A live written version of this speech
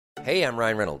Hey, I'm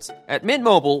Ryan Reynolds. At Mint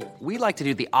Mobile, we like to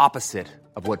do the opposite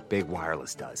of what Big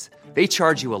Wireless does. They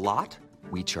charge you a lot,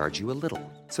 we charge you a little.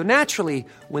 So naturally,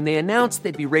 when they announced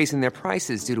they'd be raising their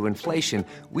prices due to inflation,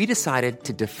 we decided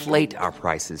to deflate our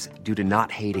prices due to not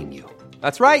hating you.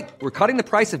 That's right. We're cutting the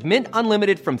price of Mint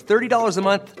Unlimited from $30 a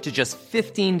month to just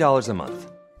 $15 a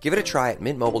month. Give it a try at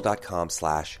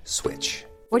mintmobile.com/switch.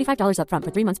 $45 up front for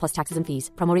 3 months plus taxes and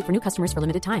fees. Promo rate for new customers for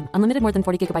limited time. Unlimited more than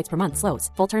 40 gigabytes per month. Slows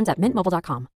full terms at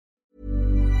mintmobile.com.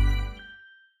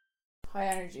 High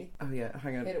energy. Oh yeah,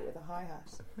 hang on. Hit it with a hi-hat.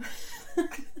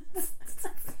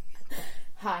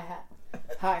 Hi-hat.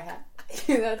 Hi-hat.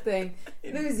 That thing.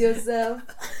 Lose yourself.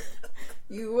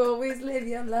 You always live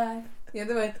your life. The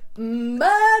other way.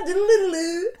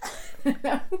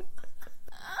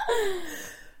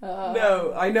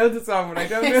 No, I know the song, but I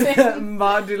don't know the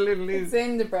Modululu. It's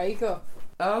in the breakup.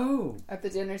 Oh. At the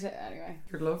dinner table. Anyway.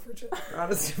 Your love for Jennifer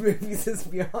Aniston movies is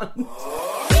beyond.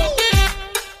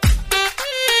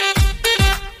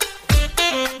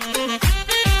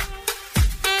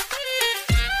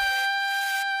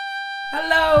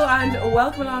 Hello and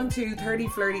welcome along to 30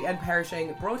 Flirty and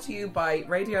Perishing, brought to you by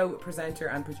radio presenter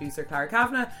and producer Clara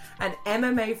Kavanagh and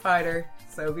MMA fighter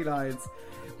Sophie Lyons.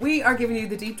 We are giving you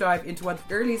the deep dive into what the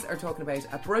girlies are talking about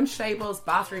at brunch tables,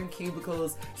 bathroom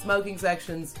cubicles, smoking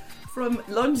sections from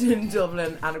London,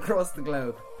 Dublin and across the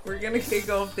globe. We're going to kick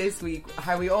off this week,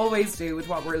 how we always do, with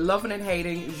what we're loving and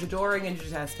hating, j'adoring and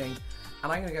detesting.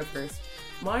 And I'm going to go first.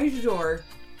 My j'adore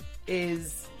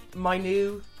is my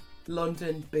new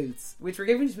London boots, which were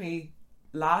given to me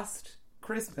last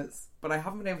Christmas, but I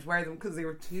haven't been able to wear them because they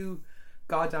were too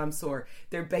goddamn sore.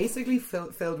 They're basically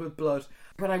filled with blood.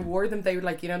 When I wore them, they were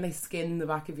like, you know, they skin the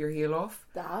back of your heel off.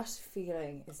 That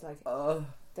feeling is like,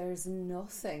 there's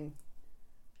nothing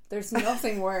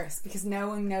worse because no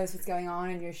one knows what's going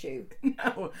on in your shoe.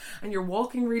 No, and you're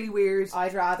walking really weird.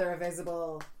 I'd rather a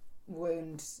visible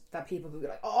wound that people would be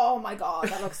like, oh my god,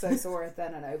 that looks so sore,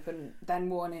 than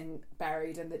one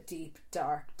buried in the deep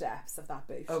dark depths of that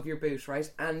boot. Of your boot,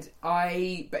 right? And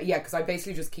because I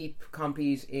basically just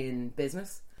compete in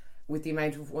business with the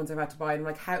amount of ones I've had to buy. And I'm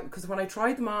like, how? Because when I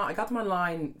tried them on, I got them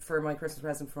online for my Christmas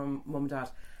present from mum and dad,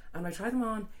 and when I tried them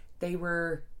on, they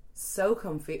were so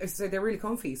comfy. So they're really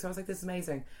comfy. So I was like, this is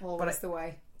amazing. Well, that's the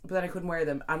way. But then I couldn't wear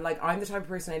them. And like, I'm the type of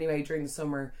person anyway during the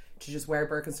summer to just wear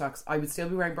Birkenstocks. I would still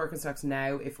be wearing Birkenstocks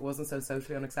now if it wasn't so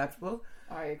socially unacceptable.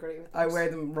 I agree with that. I wear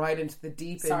them right into the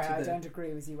deep. Sorry, I don't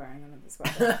agree with you wearing them as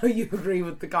well. You agree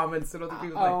with the comments that other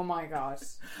people make? Oh my god.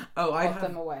 I put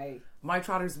them away. My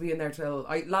trotters will be in there till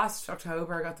last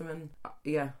October I got them in.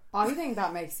 Yeah. I think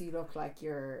that makes you look like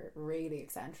you're really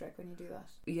eccentric when you do that.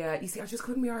 Yeah, you see, I just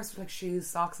couldn't be arsed with like shoes,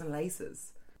 socks and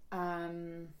laces.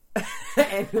 Anyway,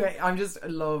 I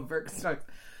love Birkenstocks.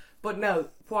 But no,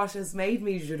 what has made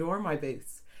me j'adore my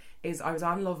boots is I was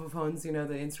on Love of Huns, you know,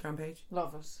 the Instagram page.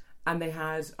 Love it. And they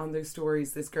had on their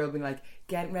stories this girl being like,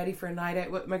 getting ready for a night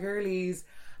out with my girlies,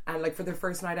 and like for their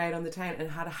first night out on the town, and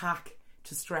had a hack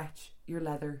to stretch your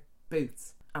leather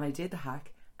boots. And I did the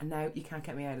hack, and now you can't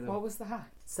get me out of them. What was the hack?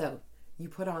 So you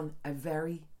put on a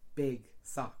very big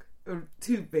sock, or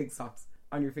two big socks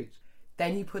on your feet.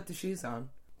 Then you put the shoes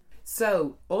on.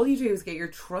 So all you do is get your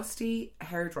trusty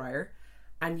hairdryer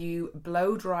and you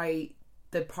blow dry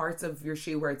the parts of your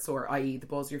shoe where it's sore, i.e. the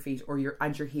balls of your feet or your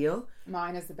heel.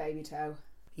 Mine is the baby toe.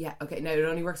 Yeah, okay. Now it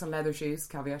only works on leather shoes,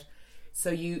 caveat.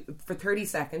 So you, for 30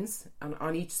 seconds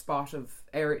on each spot of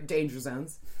danger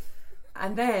zones,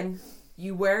 and then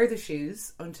you wear the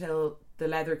shoes until the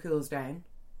leather cools down.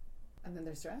 And then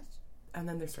they're stretched? And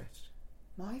then they're stretched.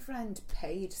 My friend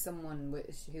paid someone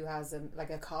who has a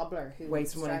cobbler who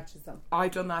stretches them.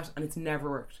 I've done that and it's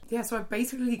never worked. Yeah, so I've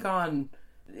basically gone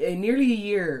nearly a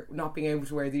year not being able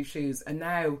to wear these shoes, and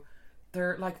now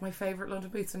they're like my favourite London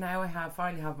boots. And now I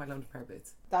finally have my London pair of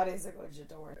boots. That is a good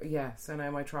j'adore. Yeah, so now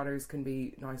my trotters can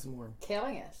be nice and warm.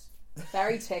 Killing it.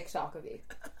 Very TikTok of you.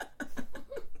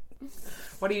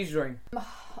 What are you doing?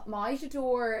 My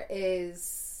j'adore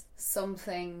is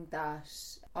something that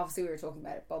obviously we were talking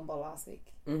about at Bumble last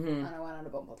week, and I went on a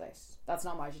Bumble date. That's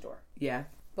not my j'adore. Yeah.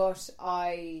 But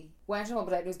I went on a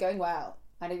Bumble date. It was going well,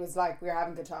 and it was like we were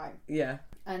having a good time. Yeah.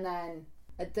 And then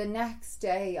the next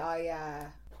day,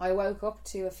 I woke up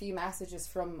to a few messages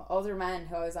from other men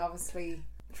who I was obviously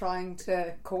trying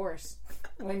to court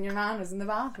when your man was in the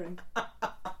bathroom.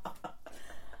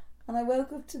 And I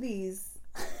woke up to these.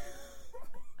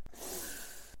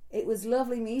 It was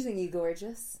lovely meeting you,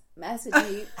 gorgeous. Message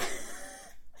me.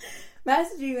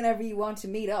 Message me whenever you want to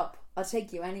meet up. I'll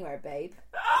take you anywhere, babe.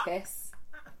 Kiss.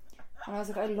 And I was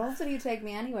like, I love that you take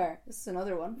me anywhere. This is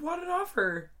another one. What an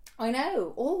offer. I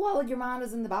know. All while your man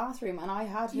is in the bathroom and I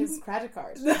had his credit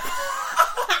card.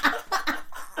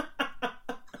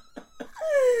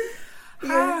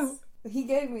 How? He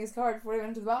gave me his card before he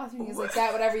went to the bathroom. He was like,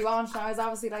 get whatever you want. And I was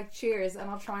obviously like, cheers, and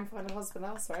I'll try and find a husband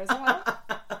elsewhere as well.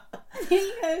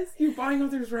 He goes, You're buying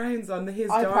others rounds on his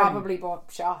I dime. probably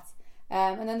bought shots.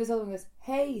 And then this other one goes,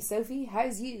 hey Sophie,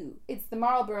 how's you? It's the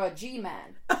Marlboro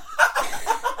G-Man.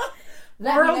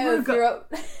 Let me know if you're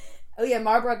up. Oh yeah,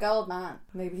 Marlboro Gold Man.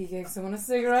 Maybe he gave someone a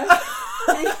cigarette.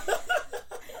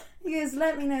 He goes,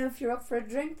 let me know if you're up for a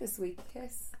drink this week,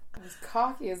 kiss. I'm as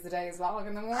cocky as the day is long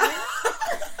in the morning.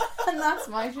 And that's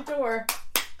my door.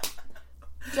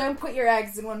 Don't put your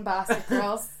eggs in one basket,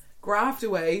 girls. Graft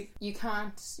away. You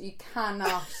cannot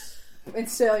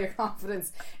instill your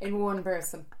confidence in one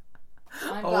person.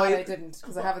 I'm glad I didn't,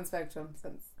 because I haven't spoken to him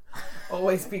since.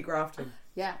 Always be grafting.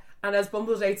 Yeah. And as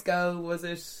Bumble dates go, was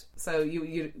it... So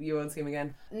you won't see him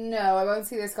again? No, I won't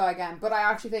see this guy again. But I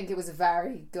actually think it was a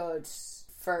very good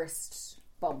first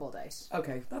Bumble date.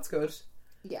 Okay, that's good.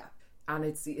 Yeah. And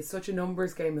it's such a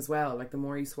numbers game as well. Like, the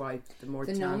more you swipe, the more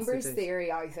the chance numbers it is.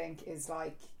 theory, I think, is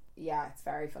like, yeah, it's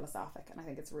very philosophic, and I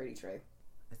think it's really true.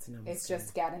 It's a numbers It's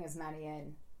just getting as many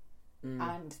in,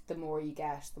 and the more you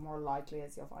get, the more likely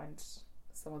is you'll find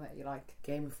someone that you like.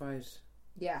 Gamified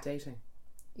dating.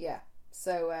 Yeah.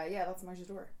 So that's my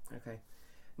door. Okay.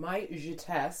 My je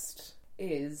test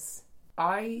is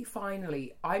I'm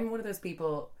one of those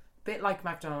people, a bit like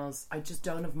McDonald's, I just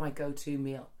don't have my go-to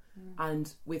meal.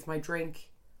 And with my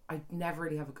drink, I never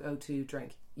really have a go-to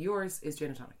drink. Yours is gin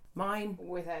and tonic. Mine,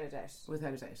 Without a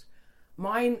doubt.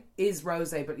 Mine is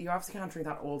rosé, but you obviously can't drink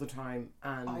that all the time.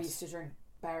 And I used to drink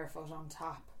barefoot on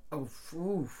tap. and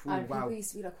wow. People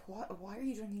used to be like, "What? Why are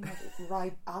you drinking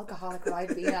like alcoholic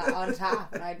Ribena on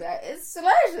tap?" And I'd be like, "It's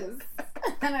delicious."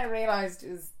 And I realised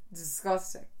it was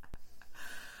disgusting.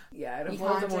 Yeah, you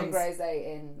can't drink rosé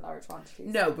in large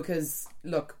quantities. No, because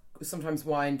look, sometimes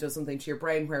wine does something to your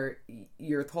brain where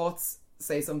your thoughts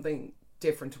say something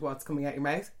different to what's coming out your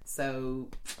mouth. So,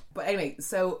 but anyway,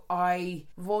 so I've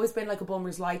always been like a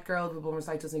Bulmers Light girl, but Bulmers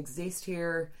Light doesn't exist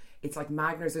here. It's like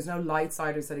Magners. There's no light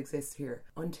ciders that exist here.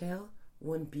 Until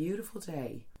one beautiful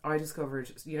day, I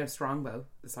discovered, Strongbow,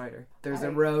 the cider. There's a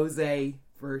rosé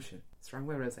version.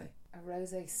 Strongbow rosé. A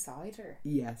rosé cider?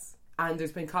 Yes. And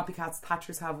there's been copycats.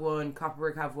 Thatchers have one,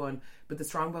 Copperberg have one, but the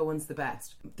Strongbow one's the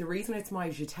best. The reason it's my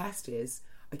je test is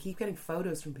I keep getting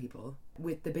photos from people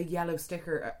with the big yellow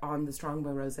sticker on the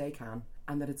Strongbow rosé can,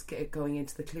 and that it's going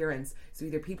into the clearance. So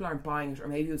either people aren't buying it, or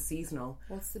maybe it was seasonal.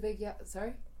 What's the big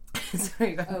sorry?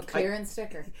 Sorry. Clearance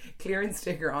sticker. Clearance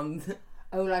sticker on.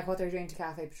 Like what they're doing to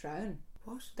Café Patron.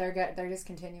 What? They're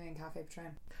discontinuing Café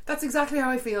Patron. That's exactly how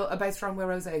I feel about Strongbow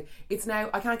rosé. It's now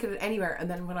I can't get it anywhere. And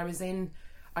then when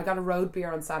I got a road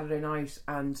beer on Saturday night,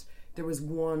 and there was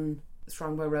one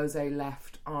Strongbow rosé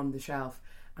left on the shelf,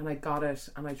 and I got it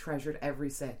and I treasured every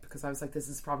sip because I was like, this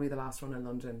is probably the last one in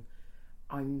London.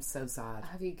 I'm so sad.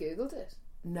 Have you Googled it?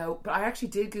 No, but I actually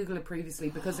did Google it previously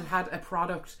because it had a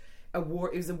product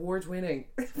award. It was award winning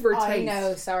for taste. I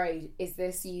know. Sorry, is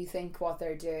this you think what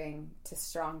they're doing to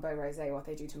Strongbow rosé, what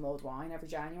they do to mulled wine every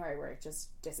January, where it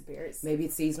just disappears? Maybe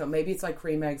it's seasonal. Maybe it's like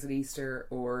cream eggs at Easter,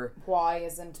 or why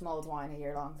isn't mulled wine a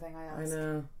year long thing? I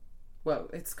know. Well,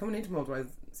 it's coming into mulled wine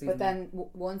season. But then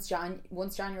once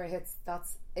January hits,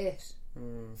 that's it.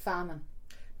 Famine.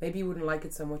 Maybe you wouldn't like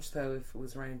it so much though if it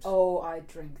was around. Oh, I'd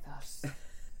drink that.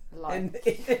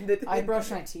 I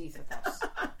brush my teeth with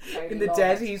that. In the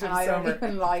dead heat of summer. I don't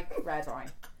even like red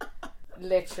wine.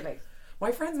 Literally.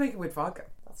 My friends make it with vodka.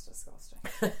 That's disgusting.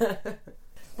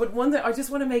 But one thing, I just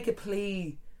want to make a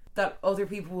plea that other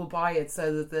people will buy it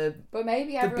so that But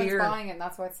maybe everyone's buying it and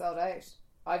that's why it's sold out.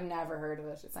 I've never heard of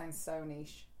it. It sounds so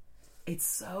niche. It's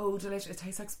so delicious. It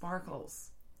tastes like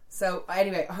sparkles. So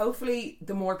anyway, hopefully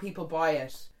the more people buy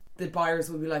it, the buyers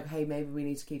will be like, hey, maybe we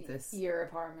need to keep this. Your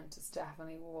apartment is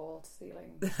definitely wall to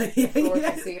ceiling. Floor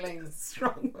to ceiling.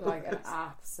 Strong. Like an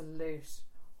absolute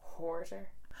hoarder.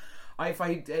 If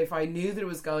I knew that it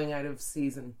was going out of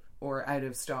season or out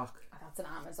of stock. That's an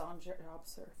Amazon job,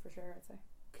 sir, for sure, I'd say.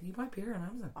 Can you buy beer on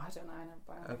Amazon? I don't know. I never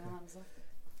buy anything on Amazon.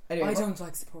 Anyway, I don't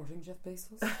like supporting Jeff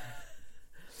Bezos.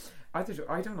 I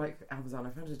don't like Amazon. I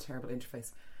found it a terrible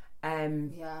interface.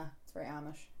 Yeah, it's very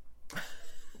Amish.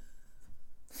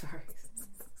 Sorry.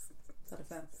 Is that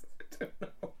offense? I don't know.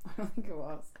 I don't think it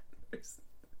was.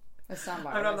 I stand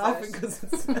by I'm not laughing because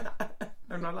it's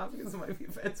I'm not laughing because it might be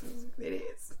offensive. It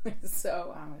is. It's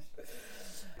so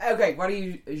Amish. Okay, what are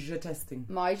you je testing?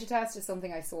 My je test is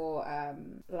something I saw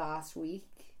last week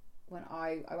when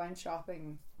I went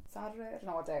shopping Saturday. I don't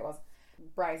know what day it was.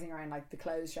 browsing around like the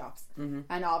clothes shops,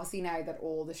 and obviously now that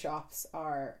all the shops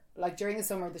are like, during the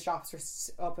summer the shops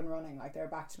were up and running, like they're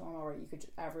back to normal where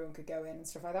everyone could go in and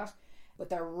stuff like that, but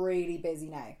they're really busy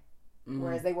now,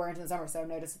 whereas they weren't in the summer. So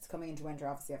notice it's coming into winter,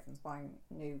 obviously everyone's buying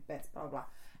new bits, blah blah blah.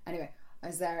 Anyway, I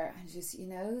was there and just, you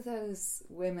know, those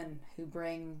women who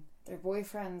bring their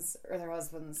boyfriends or their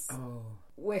husbands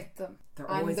with them, They're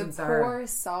and always the in Zara. poor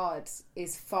sod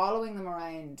is following them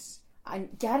around and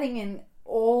getting in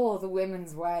all the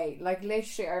women's way. Like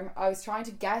literally, I was trying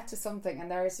to get to something and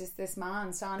there was just this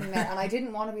man standing there, and I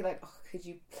didn't want to be like, oh, could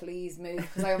you please move,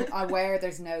 because I'm aware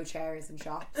there's no chairs in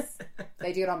shops.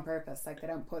 They do it on purpose, like they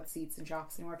don't put seats in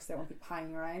shops anymore because they want people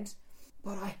hanging around.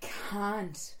 But I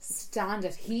can't stand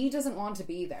it. He doesn't want to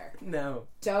be there. No.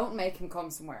 Don't make him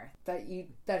come somewhere that he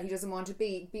doesn't want to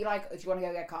be. Be like, do you want to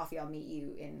go get coffee? I'll meet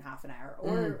you in half an hour.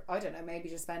 Or, I don't know, maybe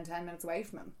just spend 10 minutes away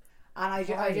from him. And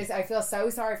I feel so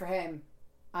sorry for him.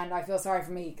 And I feel sorry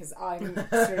for me because I'm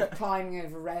sort of climbing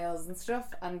over rails and stuff.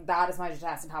 And that is my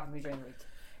detest and happened to me during the week.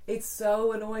 It's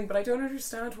so annoying, but I don't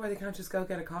understand why they can't just go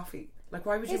get a coffee. Like,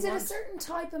 why would you Is it a certain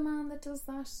type of man that does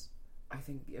that? I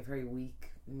think a very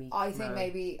weak, meek I think man.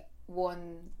 maybe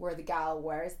one where the gal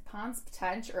wears the pants,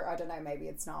 potential, or I don't know, maybe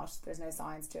it's not. There's no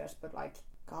science to it, but like,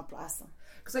 God bless them.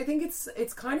 Because I think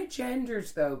it's kind of gendered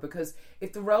though, because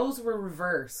if the roles were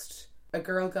reversed, a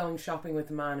girl going shopping with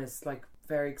a man is like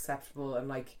very acceptable, and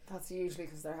like That's usually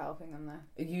because they're helping them now.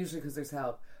 usually because there's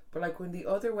help. But like when the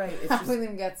other way, it's Helping just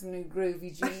them get some new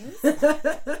groovy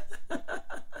jeans.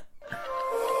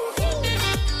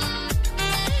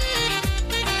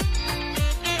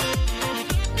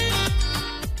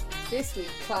 This week,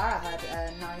 Clara had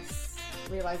a nice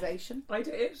realisation. I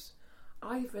did.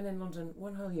 I've been in London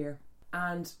one whole year,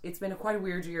 and it's been quite a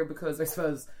weird year because I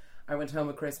suppose I went home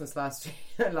at Christmas last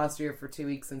year for 2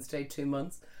 weeks and stayed 2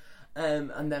 months, and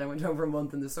then I went home for a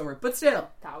month in the summer. But still,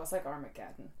 That was like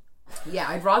Armageddon. yeah,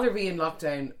 I'd rather be in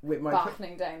lockdown with my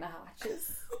Battening down the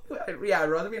hatches. yeah, I'd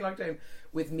rather be in lockdown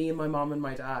with me and my mom and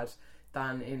my dad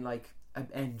than in like an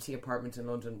empty apartment in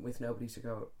London with nobody to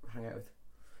go hang out with.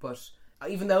 But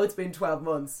even though it's been 12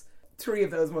 months, 3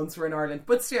 of those months were in Ireland.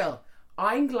 But still,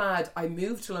 I'm glad I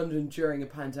moved to London during a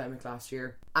pandemic last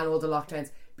year and all the lockdowns,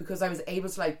 because I was able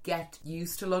to like get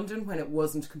used to London when it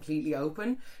wasn't completely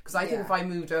open. Because I think Yeah. if I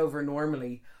moved over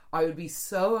normally, I would be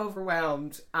so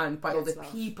overwhelmed and by all the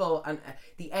love. people and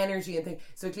the energy and things.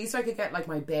 So at least I could get like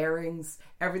my bearings.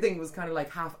 Everything was kind of like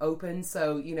half open,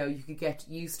 so you know you could get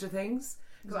used to things.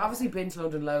 Because I've obviously been to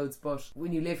London loads, but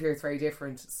when you live here it's very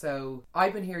different. So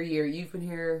I've been here a year, you've been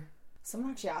here.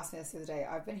 Someone actually asked me this the other day.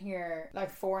 I've been here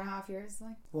like 4.5 years.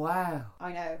 Like, Wow.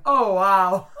 I know. Oh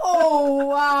wow. Oh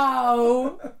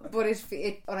wow! But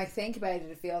it when I think about it,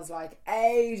 it feels like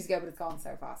ages ago, but it's gone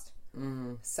so fast.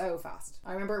 So fast.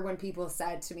 I remember when people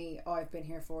said to me, "Oh, I've been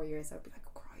here 4 years," I'd be like,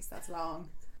 "Oh Christ, that's long."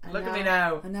 And Look at me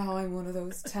now. And now I'm one of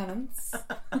those tenants.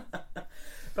 But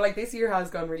like this year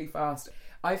has gone really fast.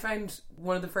 I found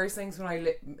one of the first things when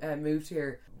I moved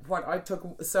here, what I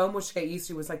took so much to get used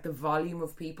to was like the volume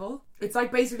of people. It's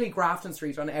like basically Grafton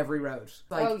Street on every road.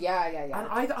 Like, Oh yeah. And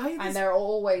I And they're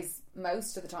always,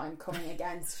 most of the time, coming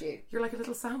against you you're like a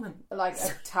little salmon. like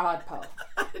a tadpole.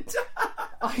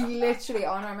 I literally,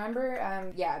 and I remember,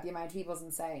 the amount of people's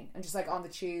insane, and just like on the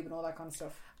tube and all that kind of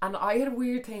stuff. And I had a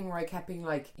weird thing where I kept being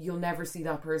like, you'll never see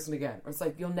that person again. Or it's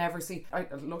like, you'll never see...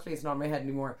 luckily it's not in my head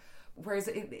anymore. Whereas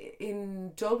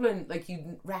in Dublin, like,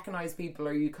 you recognise people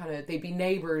or you kind of... They'd be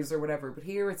neighbours or whatever. But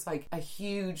here it's like a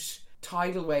huge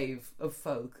tidal wave of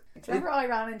folk. Do you remember I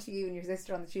ran into you and your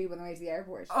sister on the tube on the way to the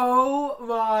airport? Oh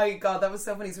my God, that was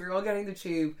so funny. So we were all getting the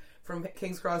tube from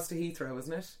King's Cross to Heathrow,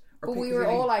 wasn't it? Or But we were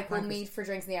all like, we'll Pancras. meet for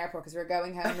drinks in the airport because we were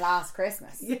going home last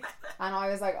Christmas. Yeah. And I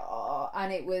was like, oh,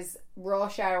 and it was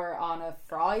rush hour on a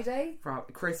Friday. For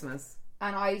Christmas.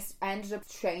 And I ended up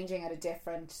changing at a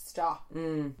different stop,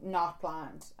 not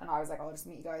planned. And I was like, I'll just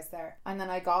meet you guys there. And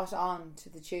then I got on to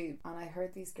the tube and I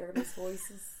heard these girlies'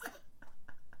 voices.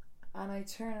 And I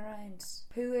turn around.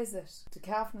 Who is it?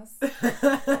 Decafness.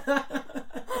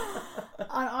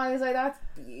 And I was like, that's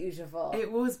beautiful.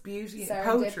 It was beauty and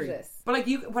poetry. Serendipitous. But like,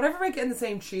 you, whatever might get in the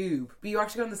same tube, but you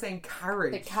actually go in the same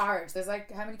carriage. The carriage. There's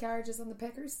like, how many carriages on the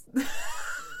Pickers?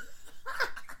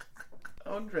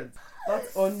 Hundreds.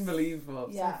 That's unbelievable.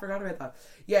 So Yeah. I forgot about that.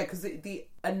 Yeah, because the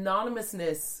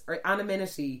anonymousness or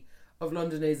anonymity of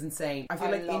London is insane. I feel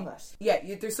I like love it.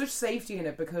 Yeah, there's such safety in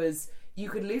it because you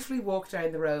could literally walk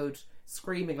down the road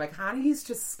screaming. Like Hannah used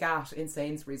to scat in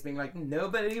Sainsbury's being like,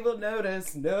 nobody will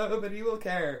notice, nobody will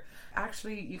care.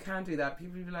 Actually, you can't do that.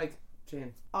 People will be like,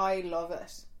 Jane. I love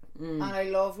it. And I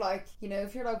love, like, you know,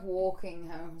 if you're like walking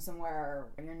home somewhere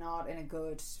and you're not in a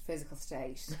good physical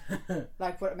state,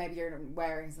 like what, maybe you're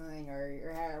wearing something or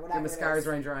your hair, whatever. Your mascara's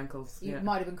around your ankles. You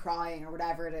might have been crying or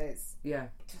whatever it is. Yeah.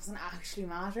 It doesn't actually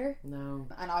matter. No.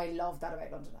 And I love that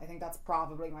about London. I think that's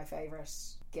probably my favourite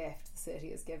gift the city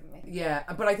has given me. Yeah,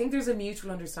 but I think there's a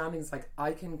mutual understanding. It's like,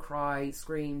 I can cry,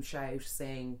 scream, shout,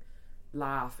 sing,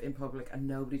 laugh in public and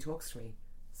nobody talks to me.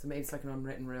 So maybe it's like an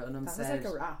unwritten rule, and That was like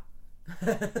a rap.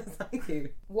 Thank you.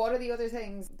 What are the other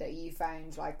things that you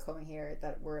found, like, coming here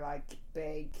that were like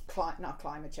big, not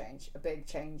climate change, a big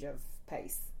change of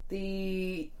pace?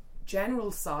 The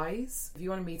general size. If you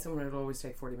want to meet someone, it'll always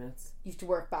take 40 minutes. You have to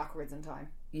work backwards in time.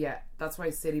 Yeah, that's why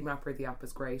City Mapper, the app,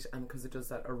 is great, and because it does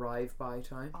that arrive by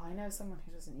time. I know someone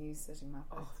who doesn't use City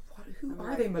Mapper. Oh, who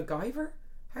are they? MacGyver?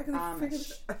 How can they figure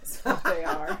this? That's what they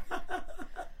are.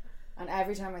 And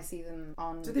every time I see them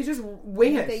on... Do they just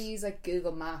wing it? They use like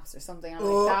Google Maps or something. I'm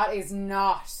like, that is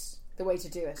not the way to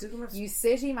do it. You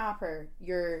City Mapper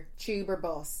your tube or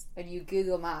bus, and you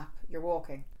Google Map you're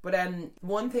walking. But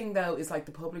one thing though is, like,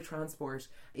 the public transport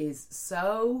is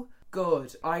so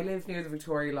good. I live near the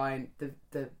Victoria Line, the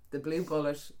Blue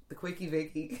Bullet, the Quickie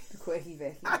Vicky. The Quickie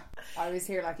Vicky. I was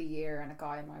here like a year, and a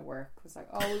guy in my work was like,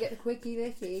 "Oh, we'll get the Quickie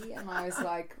Vicky," and I was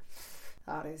like,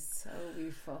 that is so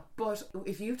beautiful. But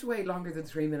if you have to wait longer than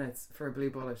 3 minutes for a Blue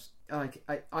Bullet, like,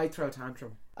 I throw a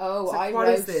tantrum. Oh, like,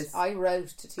 I wrote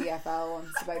to TfL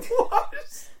once about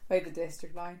about the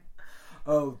District Line.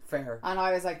 Oh, fair. And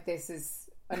I was like, this is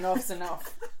enough's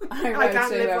enough. I wrote to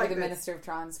whoever like the Minister of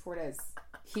Transport is.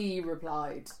 He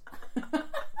replied.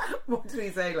 What did he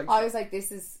say? Like, I was like,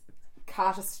 this is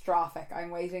catastrophic. I'm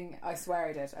waiting. I swear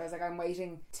I did. I was like, I'm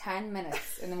waiting 10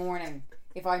 minutes in the morning.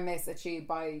 If I miss a tube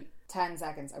by 10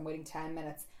 seconds, I'm waiting 10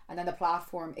 minutes. And then the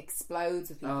platform explodes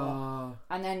with people.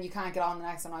 And then you can't get on the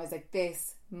next one. I was like,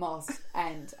 this must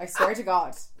end. I swear to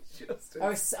God. I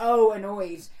was so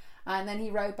annoyed. And then he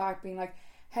wrote back being like,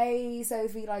 "Hey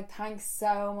Sophie, like, thanks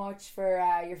so much for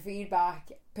your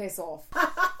feedback. Piss off."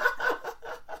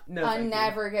 No, and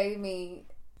never gave me...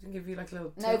 Didn't give you like a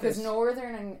little No, because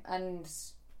Northern and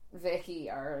Vicky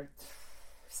are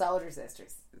soldier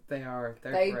sisters. They are.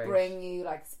 They great. bring you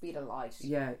like speed of light.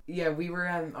 Yeah. We were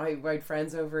I had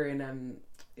friends over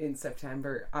in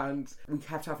September, and we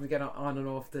kept having to get on and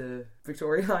off the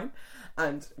Victoria Line,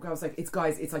 and I was like, it's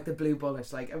like the Blue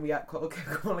Bullet, like, and we kept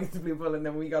calling it the Blue Bullet, and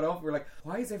then when we got off, we were like,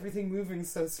 why is everything moving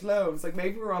so slow? It's like,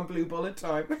 maybe we're on Blue Bullet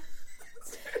time.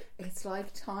 It's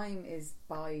like time is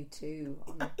by 2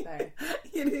 on there.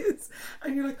 It is.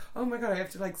 And you're like, oh my God, I have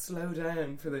to like slow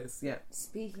down for this. Yeah.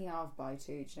 Speaking of by 2,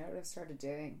 do you know what I've started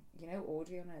doing? You know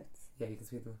audio notes? Yeah, you can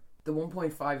speak them. The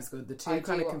 1.5 is good. The 2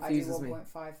 kind of confuses me. I do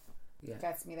 1.5. Yeah.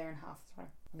 Gets me there in half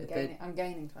the time. I'm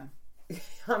gaining time.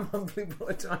 I'm on Blue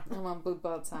Bullet time. I'm on Blue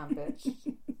Bullet time, bitch.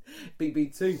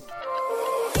 BB2.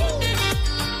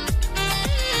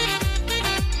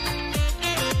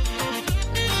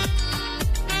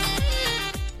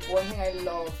 One thing I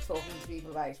love talking to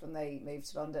people about when they move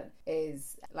to London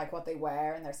is like what they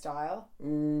wear and their style.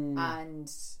 And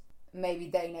maybe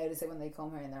they notice it when they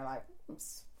come here and they're like,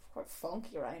 it's quite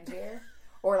funky around here.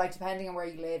 Or like, depending on where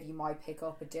you live, you might pick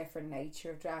up a different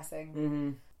nature of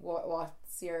dressing.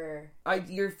 What's your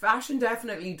fashion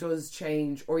definitely does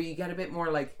change, or you get a bit more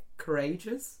like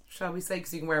courageous, shall we say,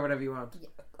 because you can wear whatever you want.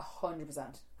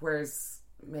 100%. Whereas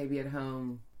maybe at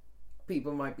home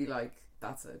people might be like,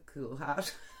 that's a cool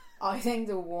hat. I think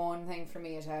the one thing for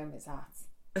me at home is hats.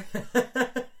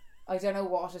 I don't know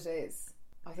what it is.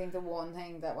 I think the one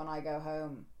thing that when I go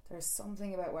home, there's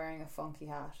something about wearing a funky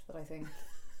hat that I think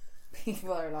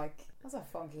people are like, that's a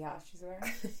funky hat she's wearing.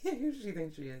 Who does she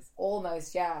think she is?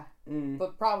 Almost, yeah.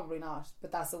 But probably not.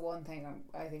 But that's the one thing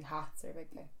I think hats are a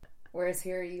big thing. Whereas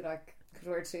here you like could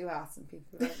wear 2 hats and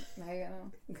people are like, hey,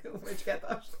 you know. Where'd you get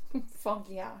that?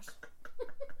 Funky hat.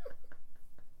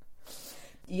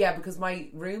 Yeah, because my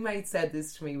roommate said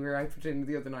this to me. We were out for dinner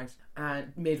the other night,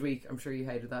 and midweek, I'm sure you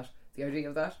hated that, the idea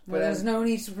of that. But there's no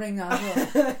need to bring that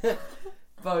up.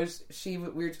 But we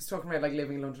were just talking about like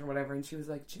living in London or whatever, and she was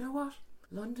like, do you know what?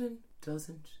 London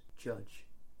doesn't judge.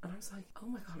 And I was like, oh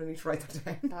my God, I need to write that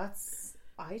down.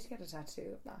 I'd get a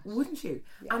tattoo of that. Wouldn't you?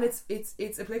 Yeah. And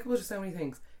it's applicable to so many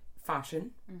things. Fashion,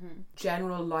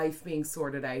 general life being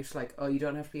sorted out, like, oh, you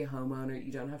don't have to be a homeowner,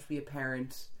 you don't have to be a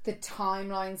parent. The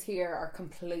timelines here are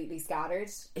completely scattered.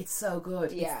 It's so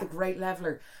good. Yeah. It's the great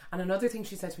leveller. And another thing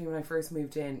she said to me when I first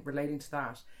moved in relating to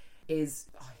that is,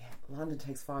 oh yeah, London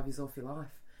takes 5 years off your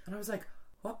life. And I was like,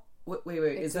 what? Wait,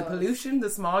 is the pollution,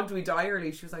 the smog, do we die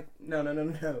early? She was like, no.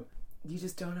 You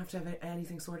just don't have to have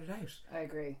anything sorted out. I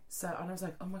agree. So, and I was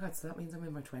like, oh my God, so that means I'm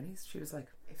in my 20s? She was like,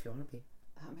 if you want to be.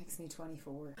 That makes me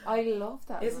 24. I love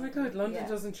that. Isn't it good? London Yeah.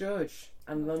 doesn't judge.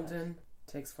 And London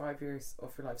takes 5 years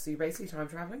off your life. So you're basically time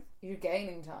travelling. You're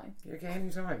gaining time. You're gaining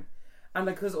time. And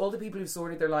like, because all the people who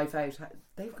sorted their life out,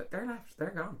 they're left. They're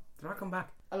gone. They're not coming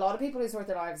back. A lot of people who sort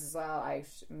their lives as well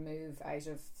move out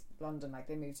of London. Like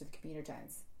they move to the commuter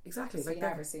towns. Exactly. So like you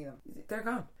never see them. They're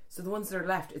gone. So the ones that are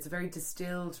left, it's a very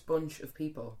distilled bunch of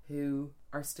people who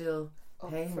are still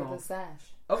paying for off. the set.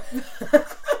 Oh.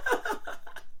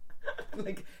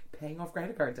 Like paying off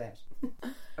credit card debt.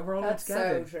 And we're all That's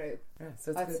together. so true. Yeah,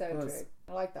 so it's That's a so good buzz. true.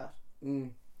 I like that.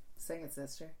 Mm. Sing it,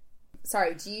 sister.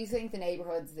 Sorry, do you think the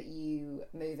neighbourhoods that you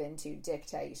move into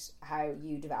dictate how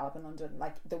you develop in London?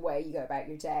 Like the way you go about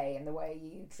your day and the way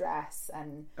you dress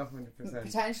and 100%.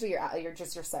 potentially your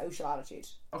just your social attitude?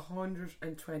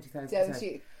 120,000%. Don't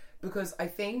you? Because I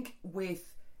think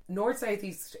with north, south,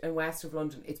 east and west of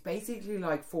London, it's basically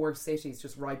like 4 cities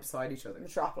just right beside each other.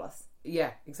 Metropolis.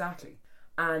 Yeah, exactly.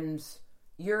 And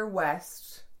you're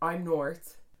west, I'm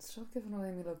north. Stop giving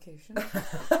away my location.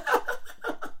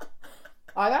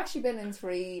 I've actually been in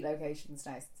 3 locations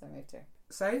now since I moved here.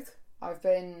 South? I've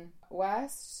been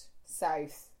west,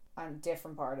 south, and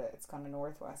different part of it. It's kind of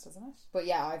northwest, isn't it? But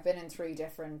yeah, I've been in 3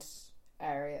 different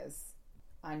areas,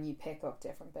 and you pick up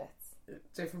different bits.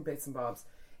 Different bits and bobs.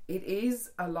 It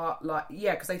is a lot like,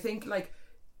 yeah, because I think like,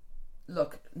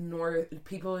 look,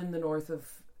 people in the north of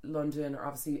London are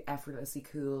obviously effortlessly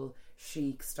cool,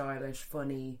 chic, stylish,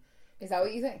 funny. Is that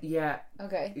what you think? Yeah.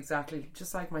 Okay. Exactly.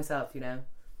 Just like myself, you know.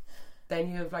 Then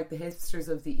you have like the hipsters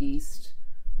of the east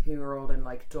who are all in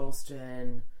like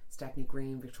Dalston, Stepney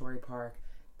Green, Victoria Park.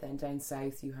 Then down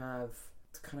south you have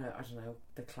kind of, I don't know,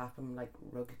 the Clapham like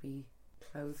rugby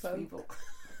clothes people.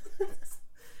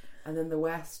 And then the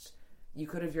west, you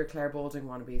could have your Claire Balding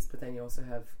wannabes, but then you also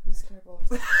have Who's Claire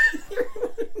Balding?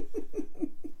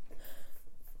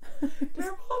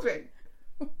 Claire Balding.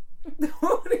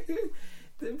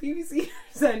 The BBC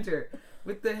centre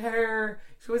with the hair.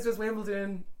 She always does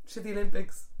Wimbledon. She did the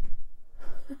Olympics.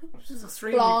 She's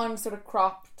extremely Blonde, sort of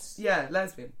cropped. Yeah,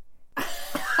 lesbian.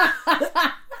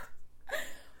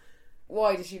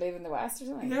 Why, does she live in the west or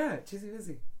something? Yeah, she's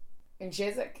busy. In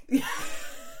Chiswick?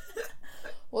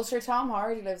 Well, sure, Tom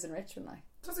Hardy lives in Richmond now.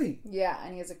 Does he? Yeah,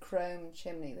 and he has a chrome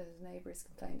chimney that his neighbours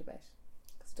complained about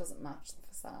because it doesn't match the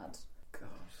facade. God.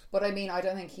 But I mean, I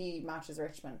don't think he matches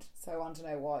Richmond, so I want to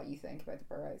know what you think about the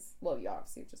boroughs. Well, you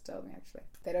obviously just told me actually.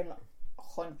 They don't look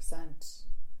 100%.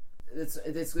 It's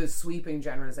a sweeping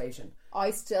generalisation.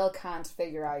 I still can't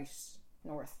figure out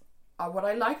North. What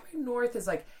I like about North is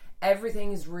like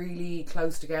everything is really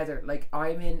close together. Like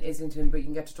I'm in Islington, but you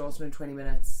can get to Dalston in 20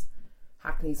 minutes.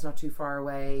 Hackney's not too far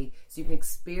away, so you can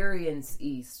experience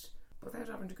East without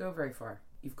having to go very far.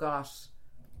 You've got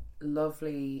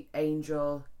lovely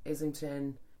Angel,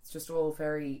 Islington. It's just all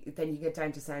very. Then you get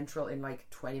down to Central in like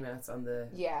 20 minutes on the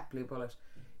Blue Bullet.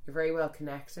 You're very well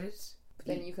connected. But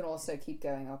then you can also keep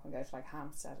going up and go to like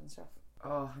Hampstead and stuff.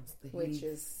 Oh, the Heath. Which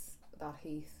is that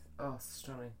Heath. Oh,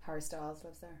 stunning. Harry Styles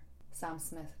lives there. Sam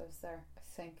Smith lives there. I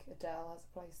think Adele has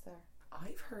a place there.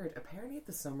 I've heard apparently at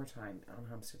the summertime on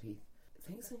Hampstead Heath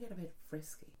things can get a bit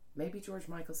frisky. Maybe George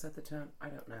Michael set the tone, I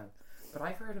don't know. But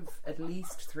I've heard of at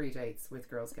least 3 dates with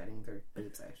girls getting their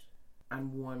boobs out.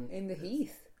 And one... In the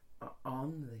Heath?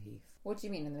 On the Heath. What do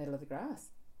you mean, in the middle of the grass?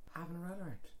 Having a roll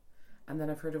around. And then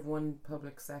I've heard of one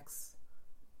public sex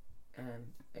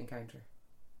encounter.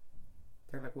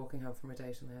 They're like walking home from a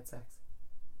date and they had sex.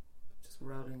 Just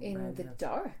rolling in around the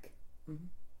dark? Mm-hmm.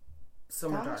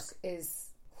 Summer dark. That is...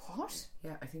 What?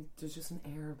 Yeah, I think there's just an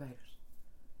air about it.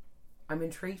 I'm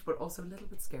intrigued, but also a little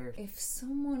bit scared. If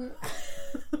someone...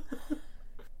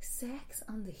 Sex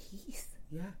on the Heath?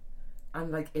 Yeah.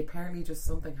 And like apparently just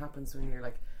something happens when you're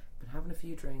like been having a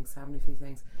few drinks, having a few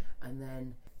things, and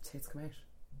then tits come out.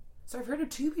 So I've heard of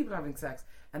 2 people having sex,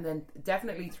 and then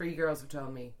definitely 3 girls have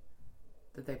told me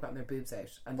that they've gotten their boobs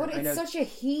out. And but it's such a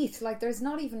heath, like there's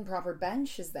not even proper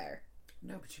benches there.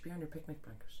 No, but you'd be on your picnic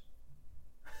blanket.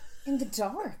 In the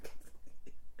dark.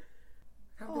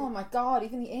 Oh my god,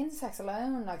 even the insects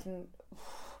alone, I can...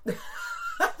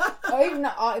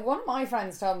 one of my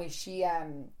friends told me she,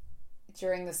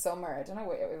 during the summer, I don't know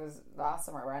what it was last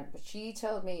summer I went, but she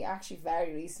told me actually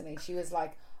very recently, she was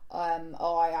like,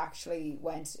 I actually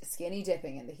went skinny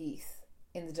dipping in the Heath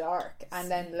in the dark,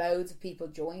 and then loads of people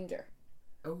joined her.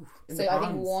 Oh, so I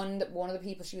think one of the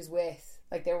people she was with,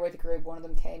 like they were with a group, one of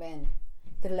them came in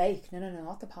the lake. No,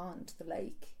 not the pond, the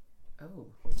lake. Oh,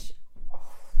 which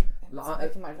it's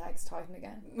making my legs tighten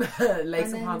again.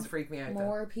 Lakes and ponds freak me out.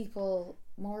 More people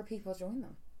join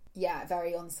them. Yeah,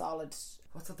 very unsolid.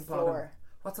 What's at the floor. bottom?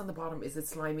 What's on the bottom? Is it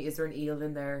slimy? Is there an eel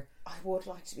in there? I would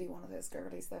like to be one of those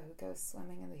girlies though who goes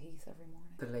swimming in the heath every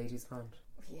morning. The ladies' pond.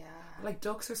 Yeah. Like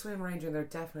ducks are swimming around and they're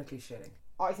definitely shitting.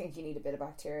 I think you need a bit of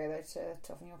bacteria there to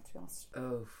toughen you up, to be honest.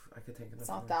 Oh, I could think of It's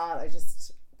nothing. not that. I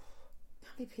just...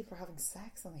 How many people are having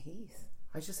sex on the heath?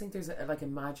 I just think there's a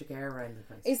magic air around the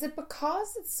place. Is it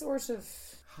because it's sort of...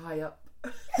 High up.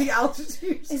 The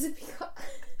altitude. Is it because...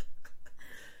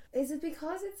 Is it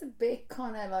because it's a bit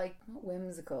kind of like, not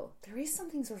whimsical? There is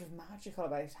something sort of magical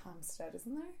about Hampstead,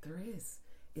 isn't there? There is.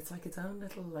 It's like its own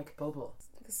little like bubble. It's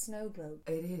like a snow globe.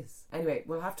 It is. Anyway,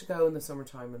 we'll have to go in the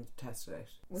summertime and test it out.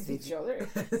 With See each other.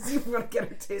 See if we want to get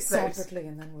our tits out. Separately,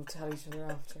 and then we'll tell each other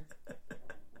after.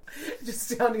 Just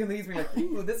standing on these being like,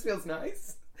 ooh, this feels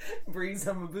nice. Breeze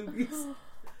on my boobies.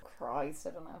 Christ, I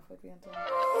don't know if I'd be into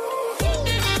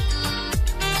that.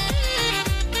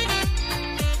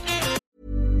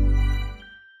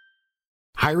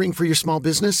 Hiring for your small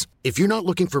business? If you're not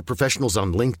looking for professionals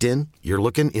on LinkedIn, you're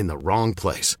looking in the wrong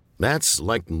place. That's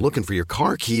like looking for your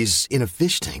car keys in a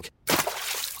fish tank.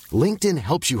 LinkedIn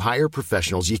helps you hire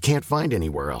professionals you can't find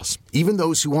anywhere else, even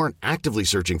those who aren't actively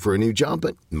searching for a new job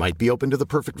but might be open to the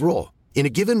perfect role. In a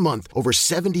given month, over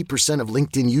 70% of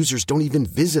LinkedIn users don't even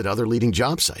visit other leading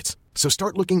job sites. So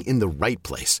start looking in the right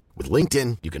place. With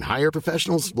LinkedIn, you can hire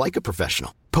professionals like a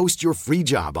professional. Post your free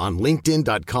job on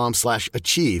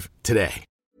linkedin.com/achieve today.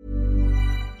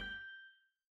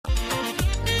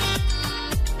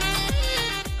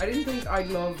 I didn't think I'd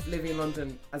love living in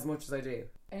London as much as I do.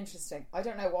 Interesting. I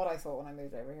don't know what I thought when I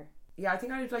moved over here. Yeah, I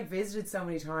think I'd like visited so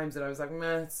many times that I was like,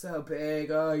 man, it's so big.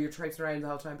 Oh, you're traipsing around the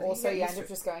whole time. But Also, you get end used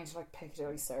up just going to like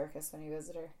Piccadilly Circus when you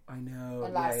visit her. I know.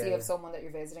 Unless yeah, you have yeah. someone that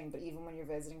you're visiting, but even when you're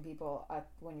visiting people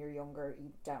when you're younger, you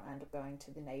don't end up going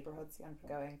to the neighbourhoods. You end up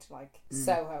going to like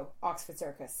Soho, Oxford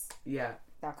Circus, Yeah,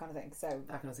 that kind of thing. So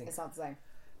that kind of thing. it's not the same.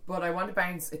 But I want to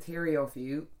bounce a theory off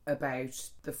you about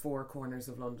the four corners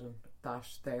of London, that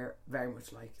they're very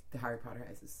much like the Harry Potter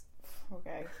houses.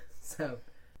 Okay. So,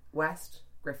 West,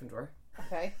 Gryffindor,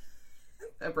 Okay.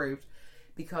 approved,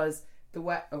 because the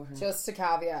West... Oh, hang on. Just to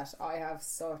caveat, I have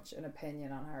such an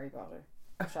opinion on Harry Potter,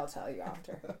 which I'll tell you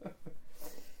after.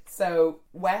 So,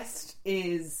 West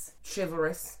is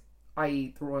chivalrous,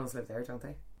 i.e. the royals live there, don't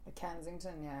they? Like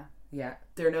Kensington, yeah. Yeah.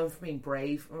 They're known for being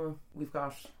brave. We've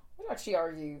got... I'd actually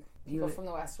argue people You- from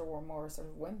the West are more sort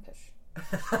of wimpish.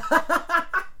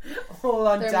 All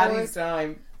on They're daddy's more-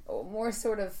 time. More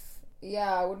sort of,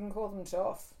 yeah, I wouldn't call them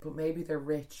tough. But maybe they're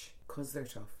rich because they're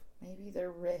tough. Maybe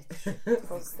they're rich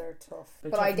because they're tough.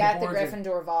 They're But tough I in get the border.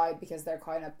 Gryffindor vibe because they're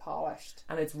kind of polished.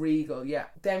 And it's regal, yeah.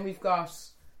 Then we've got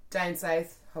down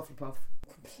south, Hufflepuff.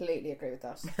 Completely agree with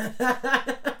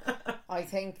that. I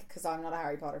think, because I'm not a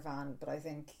Harry Potter fan, but I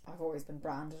think I've always been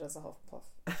branded as a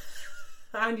Hufflepuff.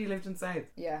 And you lived in south.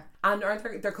 Yeah. And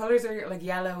aren't their colours are like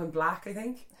yellow and black, I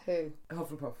think? Who?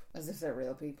 Hufflepuff. As if they're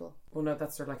real people. Well, no,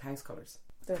 that's their like house colours.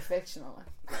 They're fictional.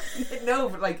 No,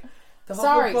 but like the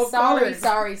Sorry. Hufflepuff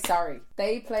colours.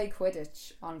 They play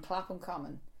Quidditch on Clapham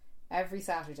Common every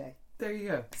Saturday. There you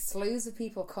go. Slews of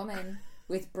people come in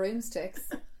with broomsticks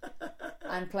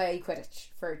and play Quidditch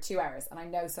for 2 hours, and I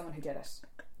know someone who did it.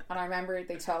 And I remember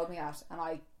they told me that, and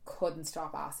I couldn't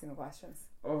stop asking them questions.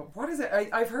 Oh, what is it?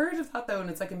 I've heard of that though, and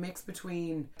it's like a mix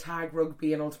between tag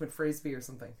rugby and ultimate frisbee or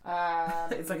something.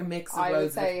 Um, It's like a mix of I would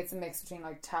loads say it's a mix between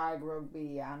like tag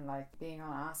rugby and like being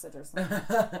on acid or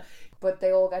something. But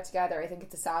they all get together. I think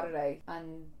it's a Saturday,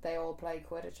 and they all play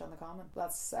Quidditch on the Common.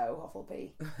 That's so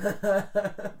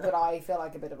Hufflepuff. But I feel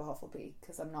like a bit of a Hufflepuff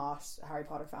because I'm not a Harry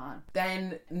Potter fan.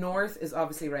 Then north is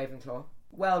obviously Ravenclaw.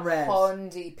 Well read,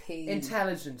 Hundy P.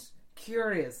 intelligent,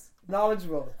 curious,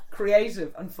 knowledgeable,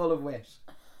 creative, and full of wit.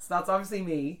 So that's obviously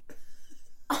me.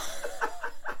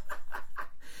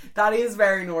 That is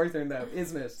very northern though,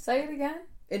 isn't it? Say it again.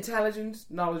 Intelligent,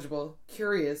 knowledgeable,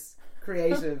 curious,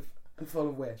 creative, and full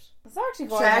of wit. It's actually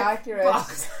quite Check accurate.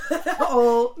 box.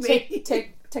 All me. Tick,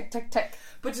 tick, tick, tick, tick.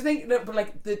 But you think, no, but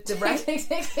like the Tick, rest. tick,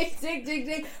 tick, tick, tick, tick,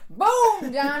 tick.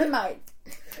 Boom! Dynamite.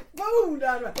 Boom!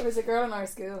 Dynamite. There was a girl in our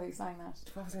school who sang that.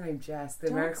 What was her name? Jess, the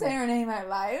Don't American. say her name out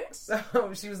loud.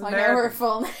 Oh, she was I American. know her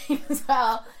full name as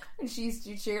well. And she used to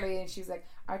do cheerleading, and she was like,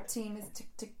 "Our team is tick,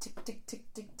 tick, tick, tick, tick,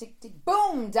 tick, tick, tick.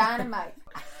 Boom! Dynamite."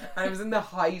 And it was in the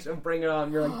height of Bring It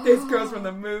On. You're like, this girl's from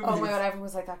the movies. Oh my god! Everyone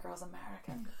was like, "That girl's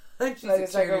American." And she's Like,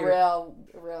 it's like a cheerleader.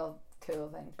 real cool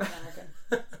thing. To be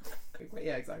American.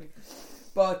 Yeah, exactly.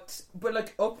 But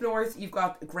like up north, you've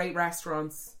got great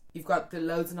restaurants. You've got the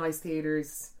loads of nice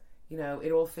theatres. You know,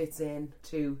 it all fits in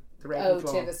to the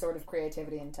Ravenclaw. To the sort of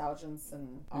creativity, intelligence,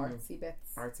 and artsy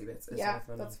bits. Artsy bits. is Yeah, North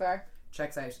London. that's fair.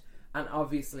 Checks out. And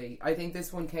obviously, I think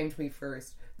this one came to me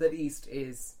first. That East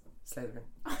is Slytherin.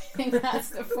 I think that's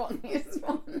the funniest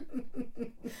one.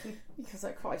 Because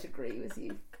I quite agree with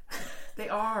you. They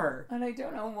are. And I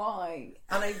don't know why.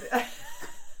 And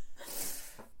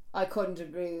I couldn't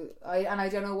agree. I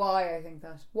don't know why I think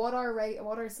that. What are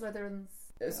Slytherins?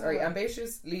 Sorry,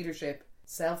 ambitious, leadership,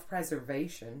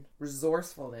 self-preservation,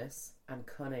 resourcefulness, and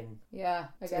cunning. Yeah,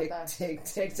 I get that. Tick.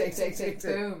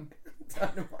 Boom.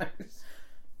 Dynamite.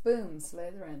 Boom,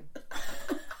 Slytherin.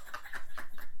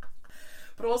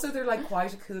 But also they're like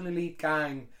quite a cool elite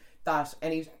gang that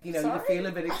you feel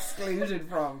a bit excluded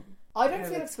from. I don't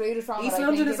feel excluded from East it.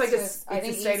 London is like I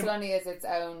think East London is its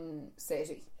own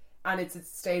city. And it's a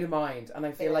state of mind, and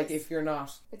I feel like if you're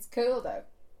not... It's cool though.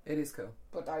 It is cool.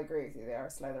 But I agree with you, they are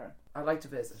Slytherin. I'd like to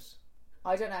visit.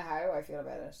 I don't know how I feel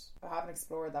about it. I haven't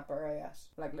explored that borough yet,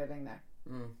 like living there.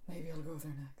 Maybe I'll go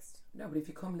there next. No, but if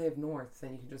you come live north,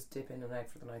 then you can just dip in and out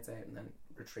for the nights out and then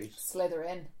retreat. Slither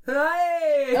in.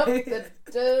 Hey! Up the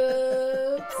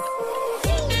dukes.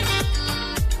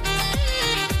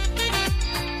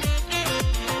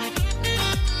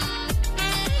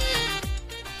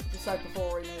 Just like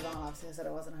before we move on, obviously I said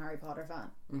I wasn't a Harry Potter fan.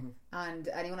 And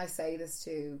anyone I say this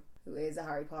to who is a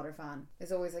Harry Potter fan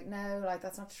is always like, no, like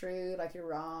that's not true, like you're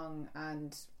wrong,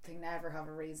 and they never have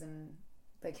a reason,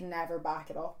 they can never back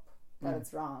it up that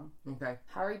it's wrong. Okay.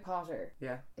 Harry Potter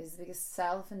is the biggest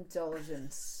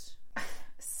self-indulgent,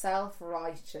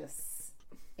 self-righteous,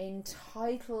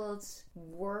 entitled,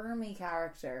 wormy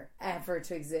character ever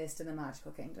to exist in the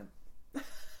magical kingdom.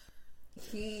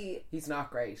 He's not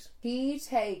great. He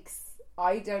takes,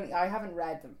 I haven't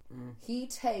read them. He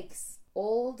takes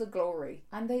all the glory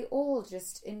and they all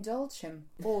just indulge him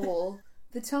all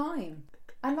the time.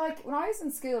 And like when I was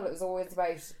in school, it was always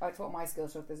about, I thought my school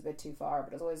took this a bit too far,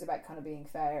 but it was always about kind of being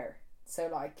fair. So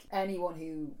like anyone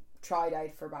who tried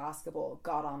out for basketball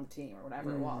got on the team or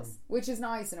whatever it was, which is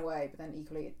nice in a way, but then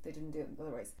equally they didn't do it in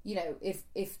other ways. You know, if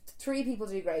 3 people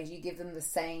do great, you give them the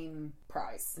same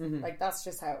prize. Like that's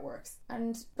just how it works.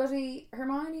 And bloody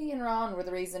Hermione and Ron were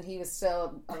the reason he was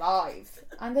still alive,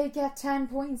 and they get 10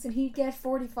 points and he'd get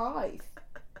 45.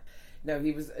 No,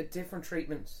 he was a different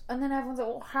treatment. And then everyone's like,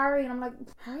 oh, Harry. And I'm like,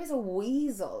 Harry's a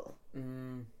weasel. Do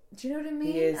you know what I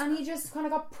mean? He is. And he just kind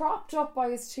of got propped up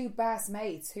by his 2 best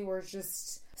mates who were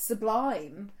just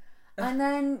sublime. And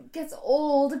then gets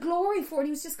all the glory for it.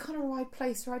 He was just kind of right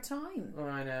place, right time. Oh,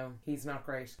 I know. He's not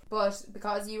great. But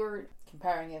because you were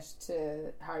comparing it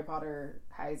to Harry Potter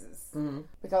houses,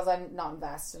 because I'm not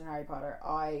invested in Harry Potter,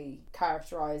 I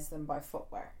characterise them by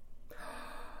footwear.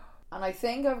 And I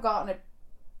think I've gotten it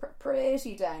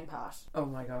pretty down pat. Oh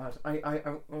my god.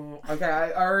 Okay,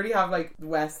 I already have like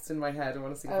Wests in my head. I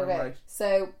want to see if I'm right.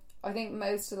 So I think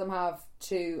most of them have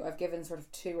 2. I've given sort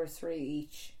of 2 or 3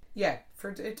 each. Yeah, for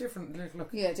a different look.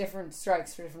 Yeah, different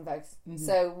strikes for different folks.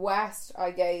 So West I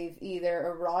gave either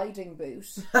a riding boot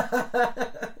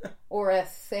or a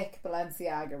thick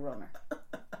Balenciaga runner.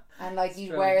 And like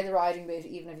you'd wear the riding boot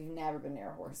even if you've never been near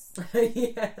a horse.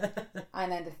 Yeah.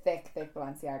 And then the thick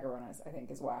Balenciaga runners, I think,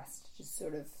 is West. Just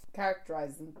sort of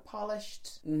characterised them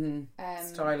polished.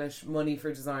 Stylish, money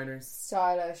for designers.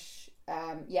 Stylish,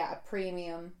 a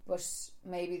premium, but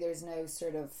maybe there's no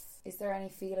sort of, is there any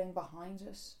feeling behind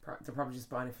it? They're probably just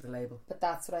buying it for the label. But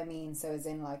that's what I mean. So as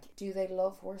in like, do they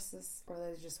love horses or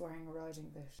are they just wearing a riding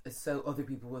boot? So other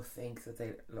people will think that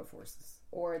they love horses.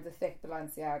 Or the thick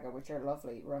Balenciaga, which are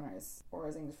lovely runners, or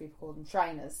as English people call them,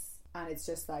 trainers. And it's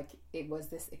just like, it was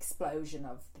this explosion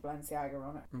of the Balenciaga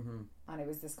runner. And it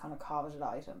was this kind of coveted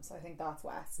item. So I think that's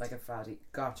West. Like a fatty.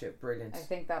 Gotcha, brilliant. I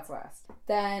think that's West.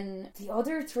 Then the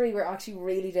other 3 were actually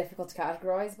really difficult to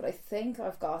categorise, but I think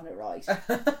I've gotten it right.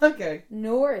 Okay.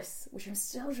 North, which I'm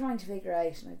still trying to figure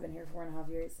out, and I've been here 4.5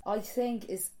 years, I think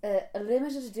is a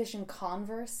limited edition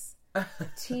Converse.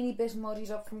 Teeny bit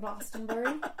muddied up from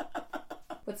Glastonbury.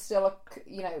 But still,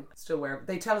 still wear.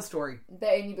 They tell a story.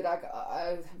 Then you'd be like, oh,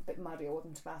 a bit muddy, I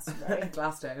wasn't Glastonbury.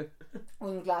 Glasgow.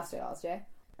 Wasn't Glasgow last year.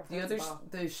 The other,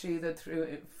 the shoe that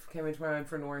came into my mind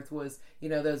for North was,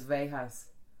 those Vejas,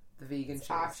 the vegan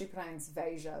shoes. Actually pronounced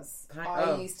Vejas.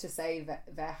 I used to say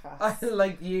Vejas.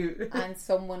 Like you. And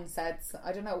someone said,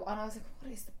 I don't know, and I was like,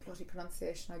 what is the bloody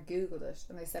pronunciation? I googled it,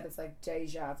 and they said it's like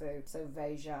deja vu, so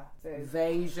Veja vu.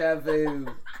 Veja vu.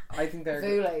 I think they're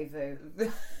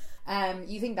Voulez-vous.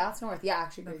 You think that's North? Yeah,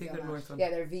 actually, I think they're North one. Yeah,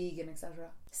 they're vegan,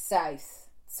 etc. South.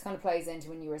 This kind of plays into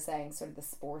when you were saying sort of the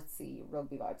sportsy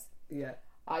rugby vibes. Yeah.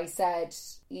 I said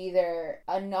either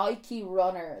a Nike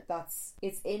runner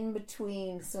it's in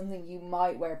between something you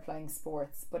might wear playing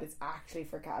sports, but it's actually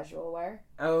for casual wear.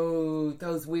 Oh,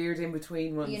 those weird in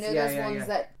between ones. You know, those ones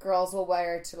that girls will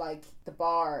wear to like the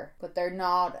bar, but they're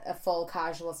not a full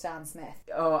casual Stan Smith.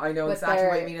 Oh, I know exactly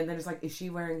what you mean. And then it's like, is she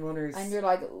wearing runners? And you're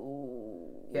like, ooh,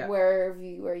 where are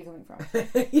you coming from?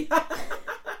 Yeah.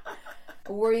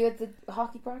 Were you at the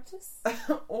hockey practice?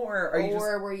 Or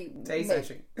were you day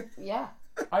searching? Yeah.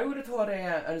 I would have thought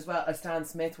as well a Stan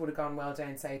Smith would have gone well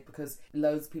down south, because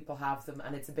loads of people have them,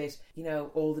 and it's a bit, you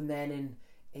know, all the men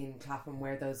in Clapham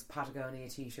wear those Patagonia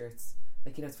t-shirts.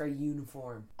 Like, you know, it's very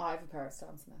uniform. I have a pair of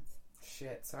Stan Smiths.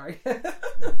 Shit, sorry.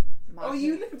 Oh,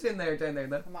 you lived down there though.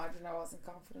 Imagine I wasn't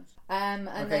confident. And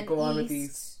okay, then go on with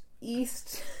these.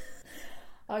 East.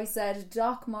 I said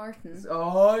Doc Martens.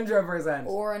 100%.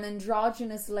 Or an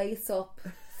androgynous lace-up,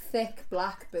 thick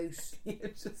black boot.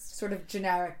 Just sort of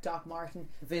generic Doc Marten.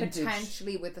 Vintage.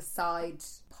 Potentially with a side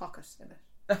pocket in it.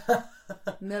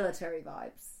 Military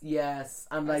vibes. Yes.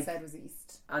 And I like, said was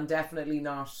East. And definitely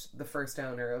not the first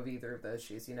owner of either of those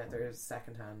shoes. You know, they're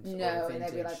second hand. No, or and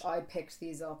vintage. they'd be like, I picked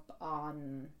these up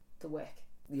on the Wick.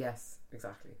 Yes,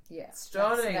 exactly. Yeah.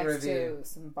 Stunning next review. to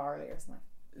some barley or something.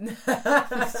 Next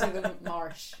to the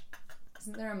marsh.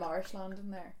 Isn't there a marshland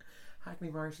in there?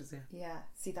 Hackney Marshes, yeah. Yeah.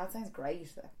 See, that sounds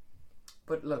great though.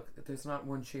 But look, there's not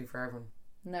one shoe for everyone.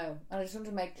 No. And I just want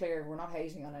to make clear, we're not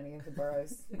hating on any of the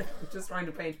boroughs. No, just trying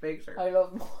to paint a picture. I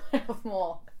love them all. I love them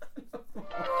all.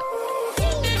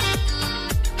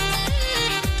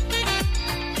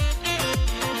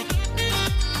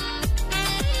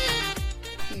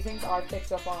 Few things I've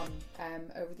picked up on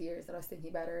over the years that I was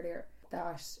thinking about earlier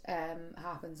that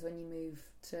happens when you move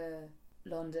to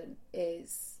London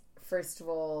is, first of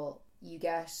all, you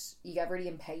get really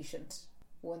impatient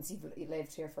once you've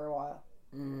lived here for a while.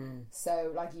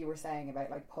 So like you were saying about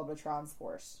like public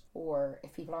transport, or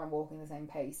if people aren't walking the same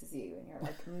pace as you and you're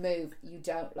like, move, you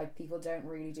don't, like, people don't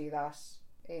really do that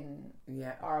in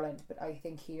Ireland, but I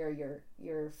think here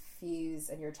your fuse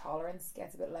and your tolerance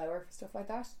gets a bit lower for stuff like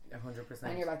that. 100%.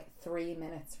 And you're like 3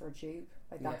 minutes for a tube,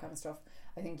 like that kind of stuff.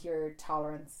 I think your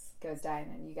tolerance goes down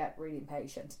and you get really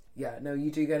impatient. Yeah, no,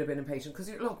 you do get a bit impatient because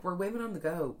look, we're women on the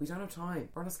go. We don't have time.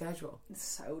 We're on a schedule. It's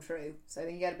so true. So I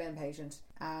think you get a bit impatient,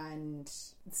 and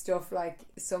stuff like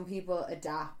some people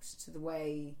adapt to the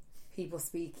way people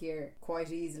speak here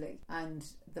quite easily, and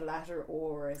the letter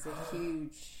or is a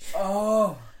huge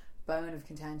bone of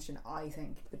contention, I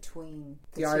think, between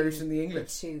the Irish and the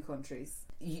English, the two countries.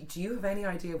 Do you have any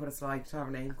idea what it's like to have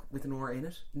a name with an or in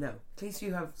it? No. At least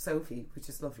you have Sophie, which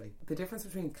is lovely. The difference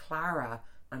between Clara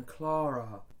and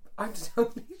Clara, I've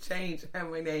totally changed how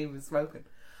my name is spoken.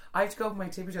 I have to go with my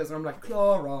tippy toes and I'm like,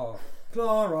 Clara.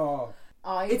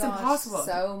 It's impossible.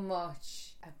 So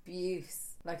much abuse,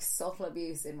 like subtle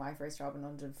abuse, in my first job in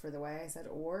London for the way I said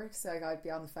or. So like, I'd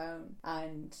be on the phone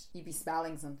and you'd be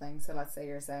spelling something, so let's say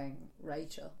you're saying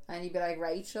Rachel and you'd be like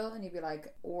Rachel and you'd be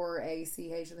like or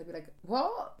A-C-H and they'd be like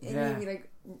what? And you'd be like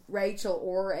Rachel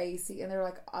or A-C, and they're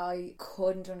like, I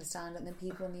couldn't understand it. And then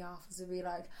people in the office would be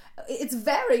like, it's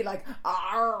very like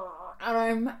arr.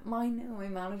 And my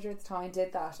manager at the time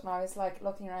did that, and I was like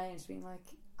looking around being like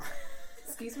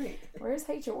excuse me, where's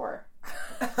HR?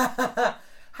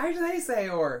 How do they say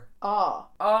or? Or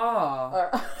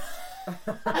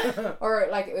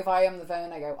like if I am on the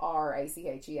phone I go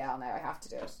R-A-C-H-E-L. Now I have to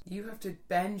do it. You have to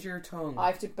bend your tongue. I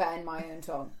have to bend my own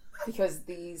tongue because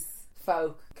these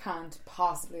folk can't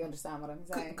possibly understand what I'm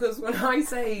saying. Because when I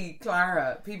say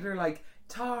Clara, people are like,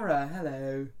 Tara,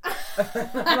 hello.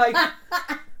 Like,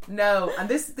 no. And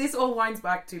this all winds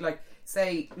back to like,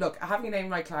 say, look, having a name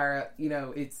like Clara, you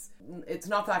know, it's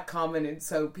not that common, and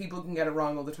so people can get it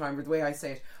wrong all the time. But the way I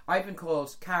say it, I've been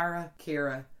called Cara,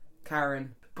 Kira,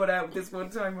 Karen. But this one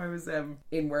time I was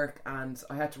in work and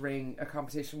I had to ring a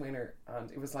competition winner,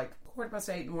 and it was like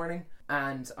 8:15 in the morning,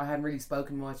 and I hadn't really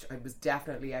spoken much. I was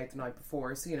definitely out the night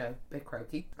before, so, you know, a bit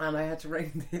croaky. And I had to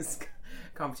ring this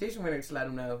competition winner to let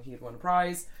him know he had won a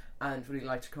prize and would he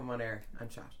like to come on air and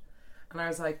chat. And I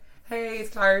was like, hey, it's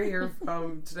Clara here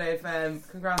from Today FM.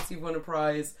 Congrats, you've won a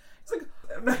prize. He's like,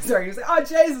 no, sorry. He was like, oh,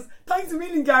 Jesus, thanks a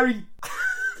million, Gary. And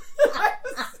I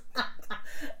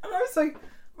was like,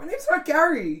 my name's not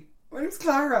Gary. My name's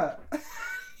Clara.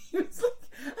 He was like,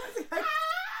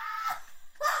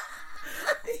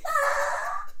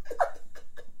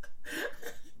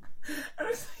 I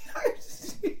was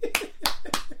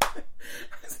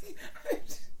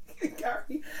like,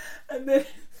 Gary. And then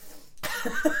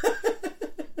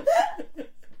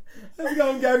how's it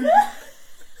going, Gary?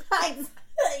 Thanks.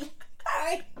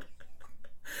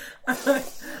 Sorry.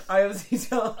 I I obviously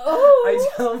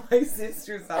tell my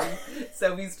sister Sam.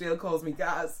 Sophie still calls me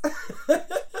Gaz. I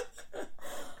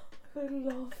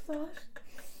love that.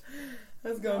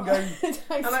 How's it going, guys?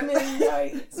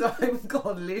 Thanks, So I'm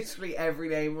called literally every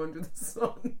name under the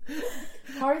sun.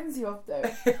 hardens you up though.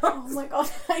 Oh my god,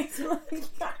 thanks,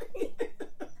 Gary.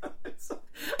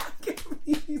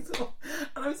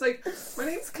 And I was like, my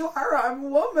name's Clara, I'm a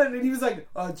woman. And he was like,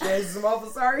 oh Jesus, I'm awful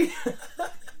sorry.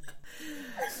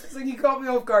 So he caught me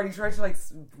off guard. He tried to like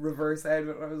reverse out of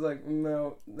it, and I was like,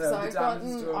 no, So the I've damage is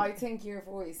gotten, done. I think your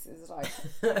voice is like,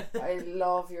 I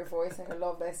love your voice and I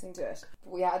love listening to it.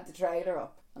 We had the trailer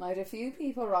up and I had a few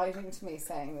people writing to me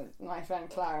saying that my friend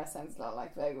Clara sounds a lot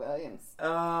like Vogue Williams.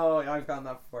 Oh, I've gotten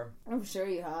that before. I'm sure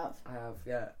you have. I have,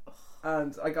 yeah.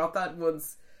 And I got that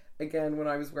once again when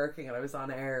I was working and I was on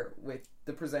air with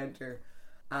the presenter,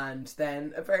 and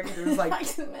then apparently there was like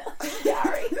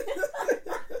Gary.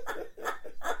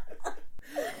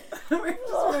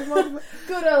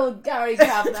 Good old Gary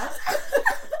Kavanagh.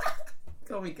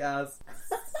 Call me Gaz.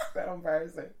 So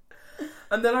embarrassing.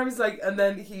 And then I was like, and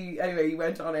then he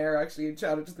went on air actually and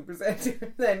chatted to the presenter.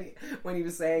 And then when he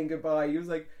was saying goodbye, he was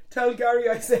like, tell Gary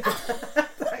I said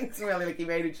thanks. Well, like he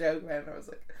made a joke about it. And I was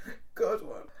like, good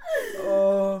one.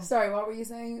 Oh. Sorry, what were you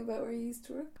saying about where you used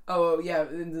to work? Oh, yeah,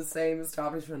 in the same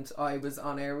establishment, I was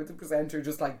on air with the presenter,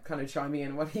 just like kind of chiming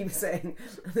in on what he was saying.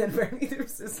 And then apparently there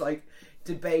was this like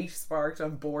debate sparked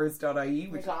on boards.ie.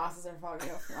 My glasses are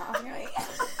fogging up from laughing at me.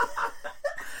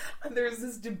 And there's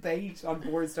this debate on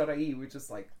boards.ie, which is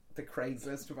like the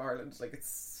Craigslist of Ireland. Like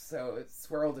it's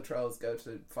where all the trolls go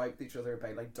to fight with each other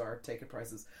about like dart ticket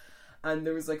prices. And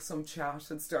there was like some chat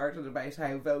that started about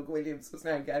how Vogue Williams was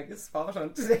now getting a spot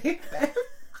on Today FM.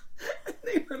 And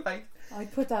they were like,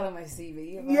 I'd put that on my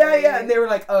CV. Yeah, and they were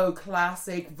like, oh,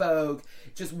 classic Vogue,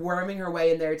 just worming her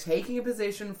way in there, taking a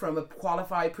position from a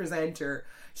qualified presenter.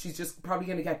 She's just probably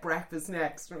going to get breakfast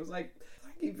next. And I was like,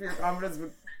 thank you for your confidence, but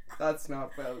that's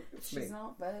not Vogue. She's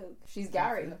not Vogue. She's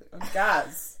Gary. I'm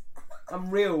Gaz.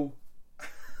 I'm real.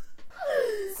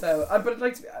 So, but I'd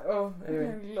like to be,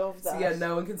 anyway. I love that. So yeah,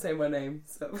 no one can say my name.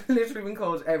 So I've literally been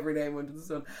called every name under the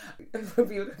sun. When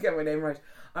people don't get my name right,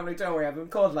 I'm like, don't worry, I've been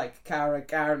called like Cara,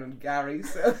 Karen and Gary,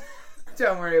 so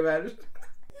don't worry about it.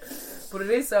 But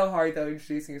it is so hard though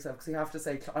introducing yourself, because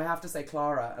I have to say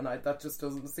Clara, and that just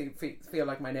doesn't feel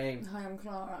like my name. Hi, I'm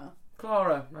Clara.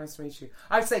 Clara, nice to meet you.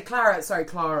 I'd say Clara.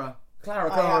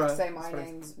 Clara. I have to say my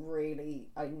name's really,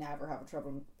 I never have a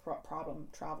problem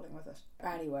travelling with it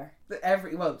anywhere. It's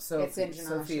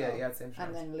international. Sophia, yeah, it's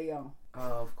international. And then Leon.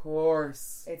 Oh, of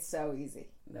course. It's so easy.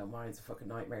 No, mine's a fucking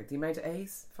nightmare. The amount of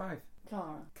A's? 5.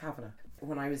 Clara. Kavanagh.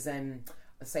 When I was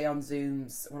say on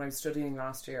Zooms, when I was studying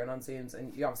last year and on Zooms,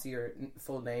 and obviously your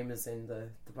full name is in the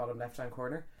bottom left hand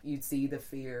corner, you'd see the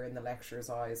fear in the lecturer's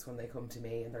eyes when they come to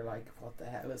me and they're like, what the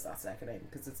hell is that second name?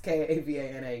 Because it's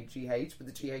Kavanagh, but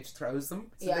the GH throws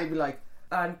them. So they'd be like,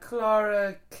 and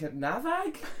Clara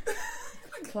Knavag?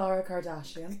 Clara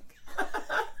Kardashian.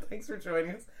 Thanks for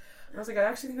joining us. And I was like, I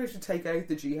actually think I should take out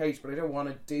the GH, but I don't want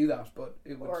to do that. But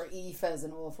it would. Or Aoife's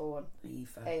an awful one.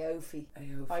 Aoife.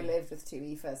 I lived with 2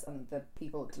 Aoifes, and the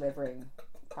people delivering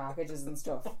packages and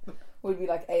stuff would be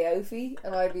like Aoife,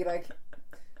 and I'd be like,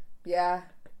 yeah.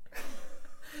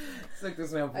 It's like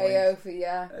there's no point. Aoife,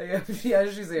 yeah. Aoife, yeah,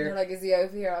 she's here. And they're like, is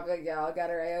Aoife here? I'll be like, yeah, I'll get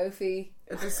her Aoife.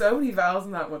 There's so many vowels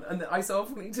in that one. And I saw a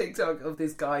funny TikTok of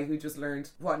this guy who just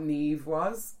learned what Neve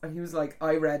was, and he was like,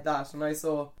 I read that and I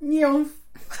saw Neve.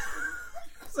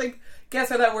 It's like, guess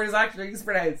how that word is actually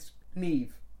pronounced?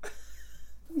 Neve.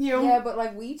 Yeah, but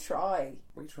like we try.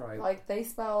 Like they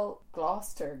spell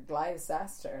Gloucester,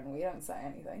 Gloucester, and we don't say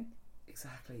anything.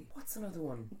 Exactly. What's another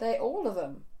one? All of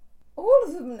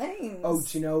them names. Oh,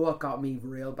 do you know what got me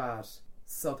real bad?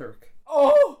 Southwark.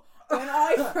 Oh, when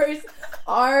I first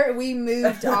we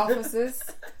moved offices,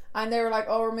 and they were like,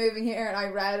 "Oh, we're moving here," and I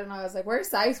read, and I was like, "Where's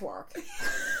Southwark?"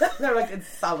 They're like, "It's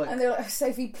Southwark," and they're like,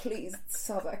 "Sophie, please, it's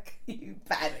Southwark." You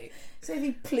baddie.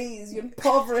 Sophie, please, you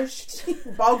impoverished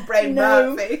bog brain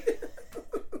Murphy.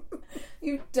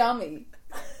 You dummy.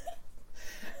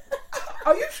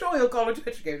 Are you sure you're college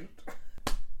educated?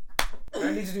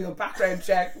 I need to do a background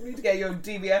check. I need to get you on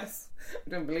DBS. I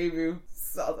don't believe you.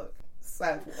 Southwark.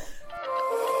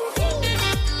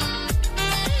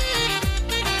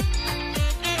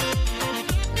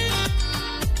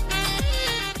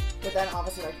 But then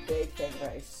obviously like the big thing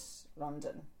about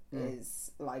London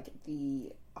is like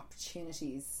the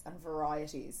opportunities and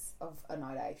varieties of a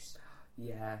night out.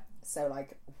 Yeah. So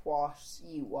like what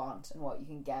you want and what you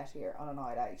can get here on a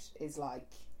night out is like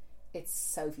it's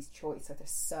Sophie's Choice. Like,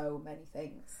 there's so many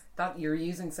things. That you're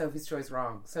using Sophie's Choice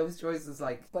wrong. Sophie's Choice is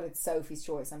like... But it's Sophie's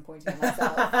Choice. I'm pointing at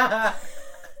myself.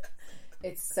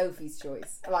 It's Sophie's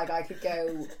Choice. Like, I could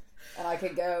go... And I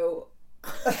could go...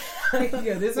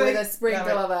 this with way. a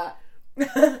sprinkle of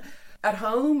a... At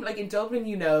home, like in Dublin,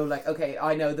 you know, like, okay,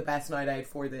 I know the best night out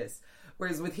for this.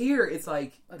 Whereas with here, it's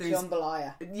like... there's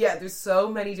jambalaya. Yeah, there's so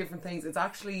many different things. It's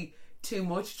actually too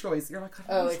much choice. You're like, I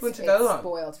don't know which one to it's go on.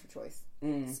 spoiled for choice.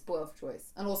 Spoiled for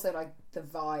choice. And also, like, the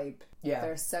vibe. Yeah.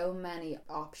 There are so many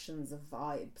options of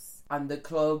vibes. And the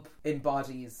club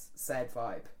embodies said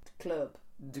vibe. Club.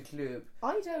 The club.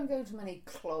 I don't go to many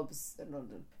clubs in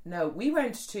London. No, we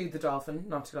went to the Dolphin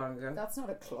not too long ago. That's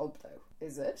not a club, though,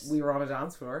 is it? We were on a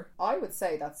dance floor. I would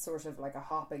say that's sort of like a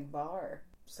hopping bar.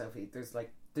 Sophie,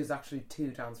 there's actually 2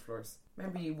 dance floors.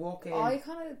 Remember, you walk in... I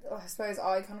suppose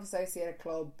I kind of associate a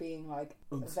club being like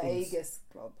a Vegas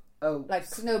club. Oh. Like,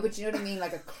 no, but you know what I mean?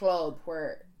 Like a club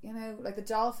where, you know, like the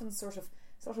Dolphins sort of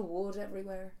wood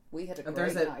everywhere. We had a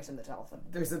great night in the Dolphin.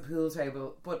 There's a pool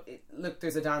table, but look,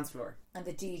 there's a dance floor. And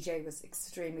the DJ was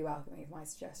extremely welcoming of my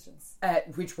suggestions.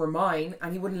 Which were mine,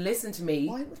 and he wouldn't listen to me.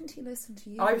 Why wouldn't he listen to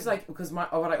you? I was like, because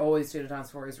what I always do at a dance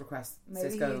floor is request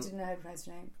Maybe Cisco. he didn't know how to pronounce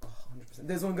your name. 100%.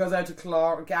 This one goes out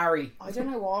to Gary. I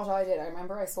don't know what I did. I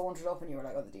remember I sauntered up and you were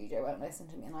like, oh, the DJ won't listen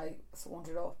to me. And I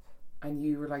sauntered up. And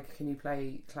you were like, can you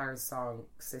play Clara's song,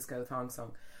 Cisco Thong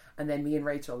Song? And then me and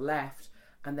Rachel left.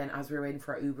 And then as we were waiting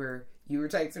for our Uber, you were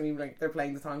texting me like, they're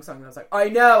playing the Thong Song. And I was like, I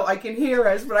know, I can hear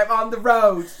it, but I'm on the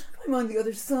road. I'm on the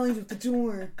other side of the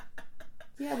door.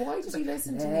 Yeah, why did you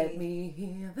listen to me? Let me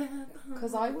hear that.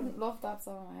 Because I wouldn't love that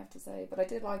song, I have to say. But I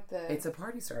did like the... It's a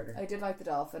party starter. I did like the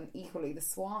Dolphin. Equally, the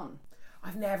Swan.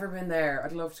 I've never been there.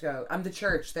 I'd love to go. And the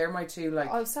church. They're my 2, like...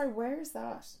 Oh, sorry, where is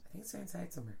that? I think it's down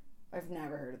south somewhere. I've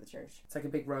never heard of the church. It's like a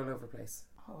big rollover place.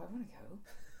 Oh, I want to go.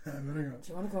 I'm gonna go. Do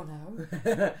you want to go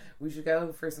now? We should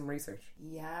go for some research.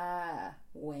 Yeah.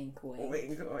 Wink, wink.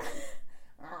 Wink,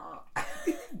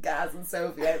 wink. Gaz and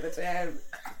Sophie out of the town.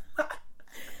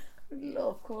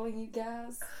 Love calling you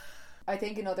Gaz. I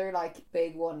think another like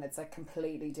big one that's like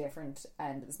completely different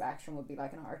end of the spectrum would be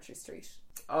like an Archer Street.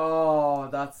 Oh,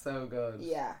 that's so good.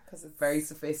 Yeah, because it's very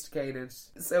sophisticated.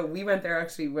 So we went there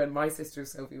actually when my sister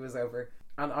Sophie was over,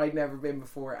 and I'd never been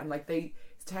before. And like they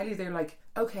tell you, they're like,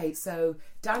 okay, so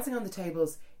dancing on the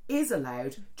tables is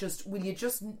allowed. Just will you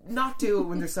just not do it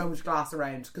when there's so much glass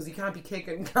around, because you can't be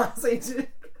kicking glass into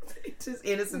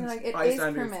innocent like, it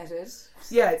bystanders. Is permitted.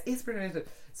 Yeah, it is permitted.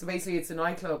 So basically it's a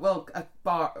nightclub. Well, a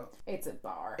bar. It's a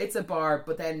bar. It's a bar,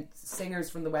 but then singers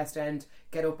from the West End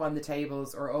get up on the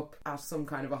tables or up at some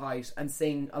kind of a height and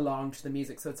sing along to the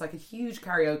music. So it's like a huge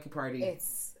karaoke party.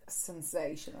 It's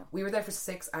sensational. We were there for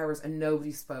 6 hours and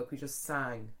nobody spoke. We just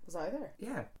sang. Was I there?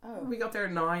 Yeah. Oh. We got there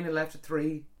at 9 and left at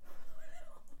 3.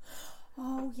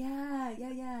 Oh, yeah.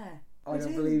 I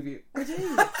don't believe you. I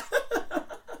do.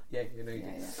 Yeah, you know you do.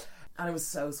 Yeah. And it was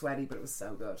so sweaty, but it was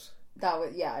so good.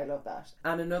 I love that.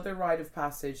 And another rite of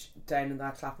passage down in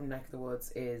that Clapham neck of the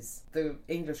woods is the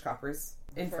English Coppers,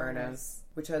 Infernos,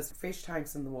 which has fish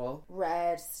tanks in the wall.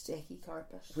 Red sticky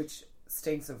carpet. Which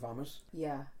stinks of vomit.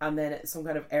 Yeah. And then some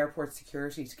kind of airport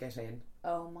security to get in.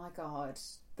 Oh my god.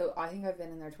 Though I think I've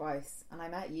been in there twice, and I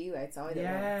met you outside it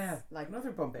once. Like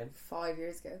another bump in. 5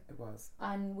 years ago. It was.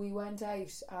 And we went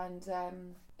out,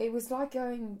 and it was like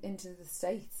going into the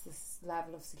States, this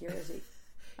level of security.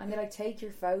 And they like take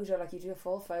your photo, like you do a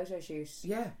full photo shoot.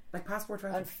 Yeah, like passport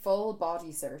traffic. And full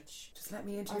body search. Just let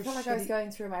me into I your felt like I was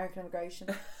going through American immigration.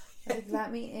 Like,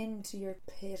 let me into your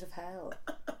pit of hell.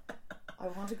 I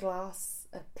want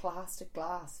a plastic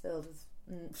glass filled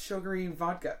with sugary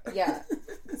vodka. Yeah,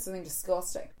 something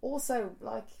disgusting. Also,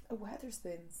 like a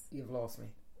Weatherspoons. You've lost me.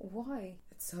 Why?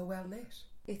 It's so well lit.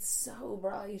 It's so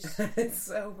bright. It's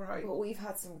so bright. But we've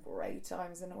had some great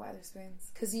times in a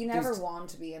Weatherspoons. Because you never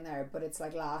want to be in there, but it's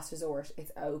like last resort.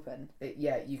 It's open.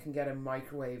 You can get a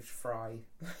microwaved fry.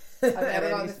 I've never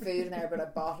gotten the food in there, but a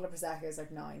bottle of Prosecco is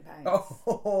like £9.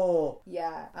 Oh.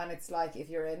 Yeah, and it's like if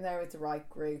you're in there with the right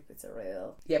group, it's a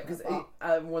real... Yeah, because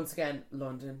once again,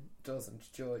 London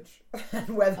doesn't judge.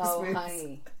 Weatherspoons. Oh,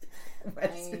 honey.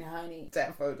 Honey.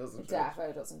 Defo doesn't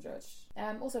judge.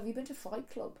 Also, have you been to Fight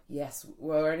Club? Yes.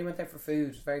 Well, I only went there for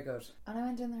food. Very good. And I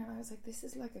went in there and I was like, this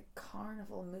is like a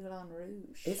carnival Moulin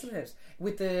Rouge. Isn't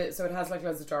it? So it has like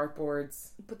loads of dartboards.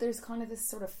 But there's kind of this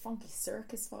sort of funky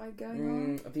circus vibe going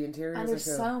on. The interiors and there's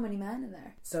are cool. so many men in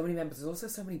there. So many men, but there's also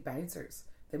so many bouncers.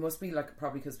 They must be like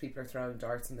probably because people are throwing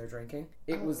darts and they're drinking.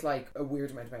 It was like a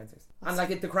weird amount of bouncers. And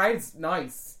like the crowd's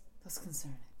nice. That's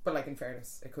concerning. But like in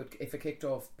fairness, it could, if it kicked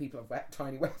off, people have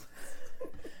tiny weapons.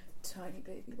 Tiny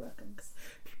baby weapons.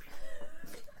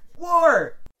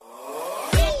 War!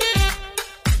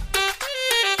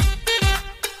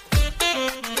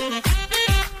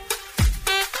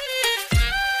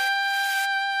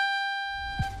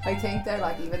 I think that,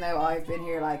 like, even though I've been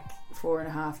here like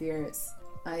 4.5 years,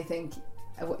 I think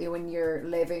when you're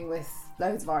living with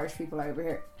loads of Irish people over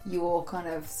here, you all kind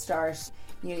of start,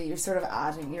 you know, you're sort of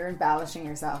adding, you're embellishing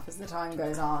yourself as the time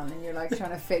goes on, and you're like trying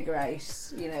to figure out,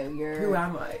 you know, who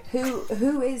am I?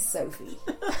 Who is Sophie?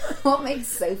 What makes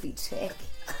Sophie tick?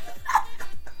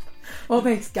 What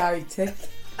makes Gary tick?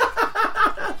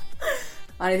 And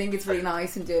I think it's really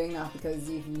nice in doing that because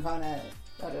you can kind of,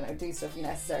 I don't know, do stuff you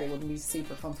necessarily wouldn't be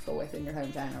super comfortable with in your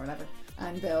hometown or whatever,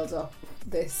 and build up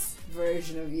this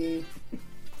version of you.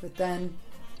 But then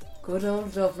good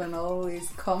old Dublin always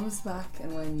comes back,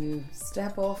 and when you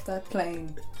step off that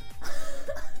plane,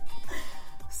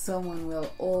 someone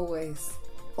will always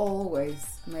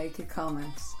make a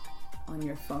comment on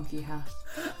your funky hat.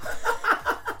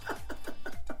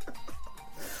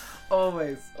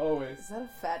 Always. Is that a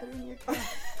feather in your cap?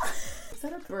 Is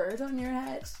that a bird on your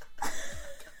head?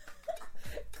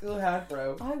 Cool hat,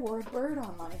 bro. I wore a bird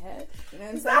on my head. You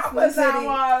know, That was.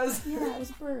 Yeah, it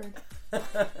was a bird.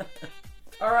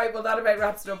 Alright, well that about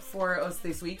wraps it up for us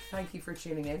this week. Thank you for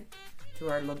tuning in to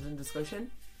our London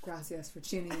discussion. Gracias for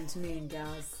tuning in to me and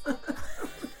Gaz.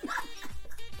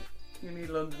 You need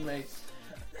London, mate.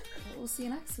 We'll see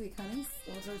you next week, honeys.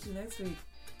 We'll talk to you next week.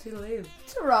 Toodaloo.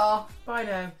 Ta-ra. Bye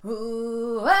now.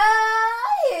 Ooh, ah,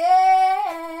 yeah.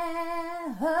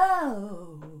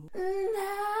 Oh,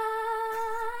 nah.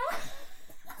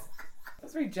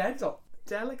 That's very gentle.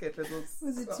 Delicate little.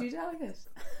 Was it too delicate?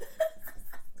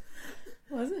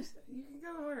 Was it? You can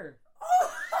go higher.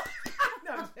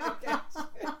 No, I'm joking.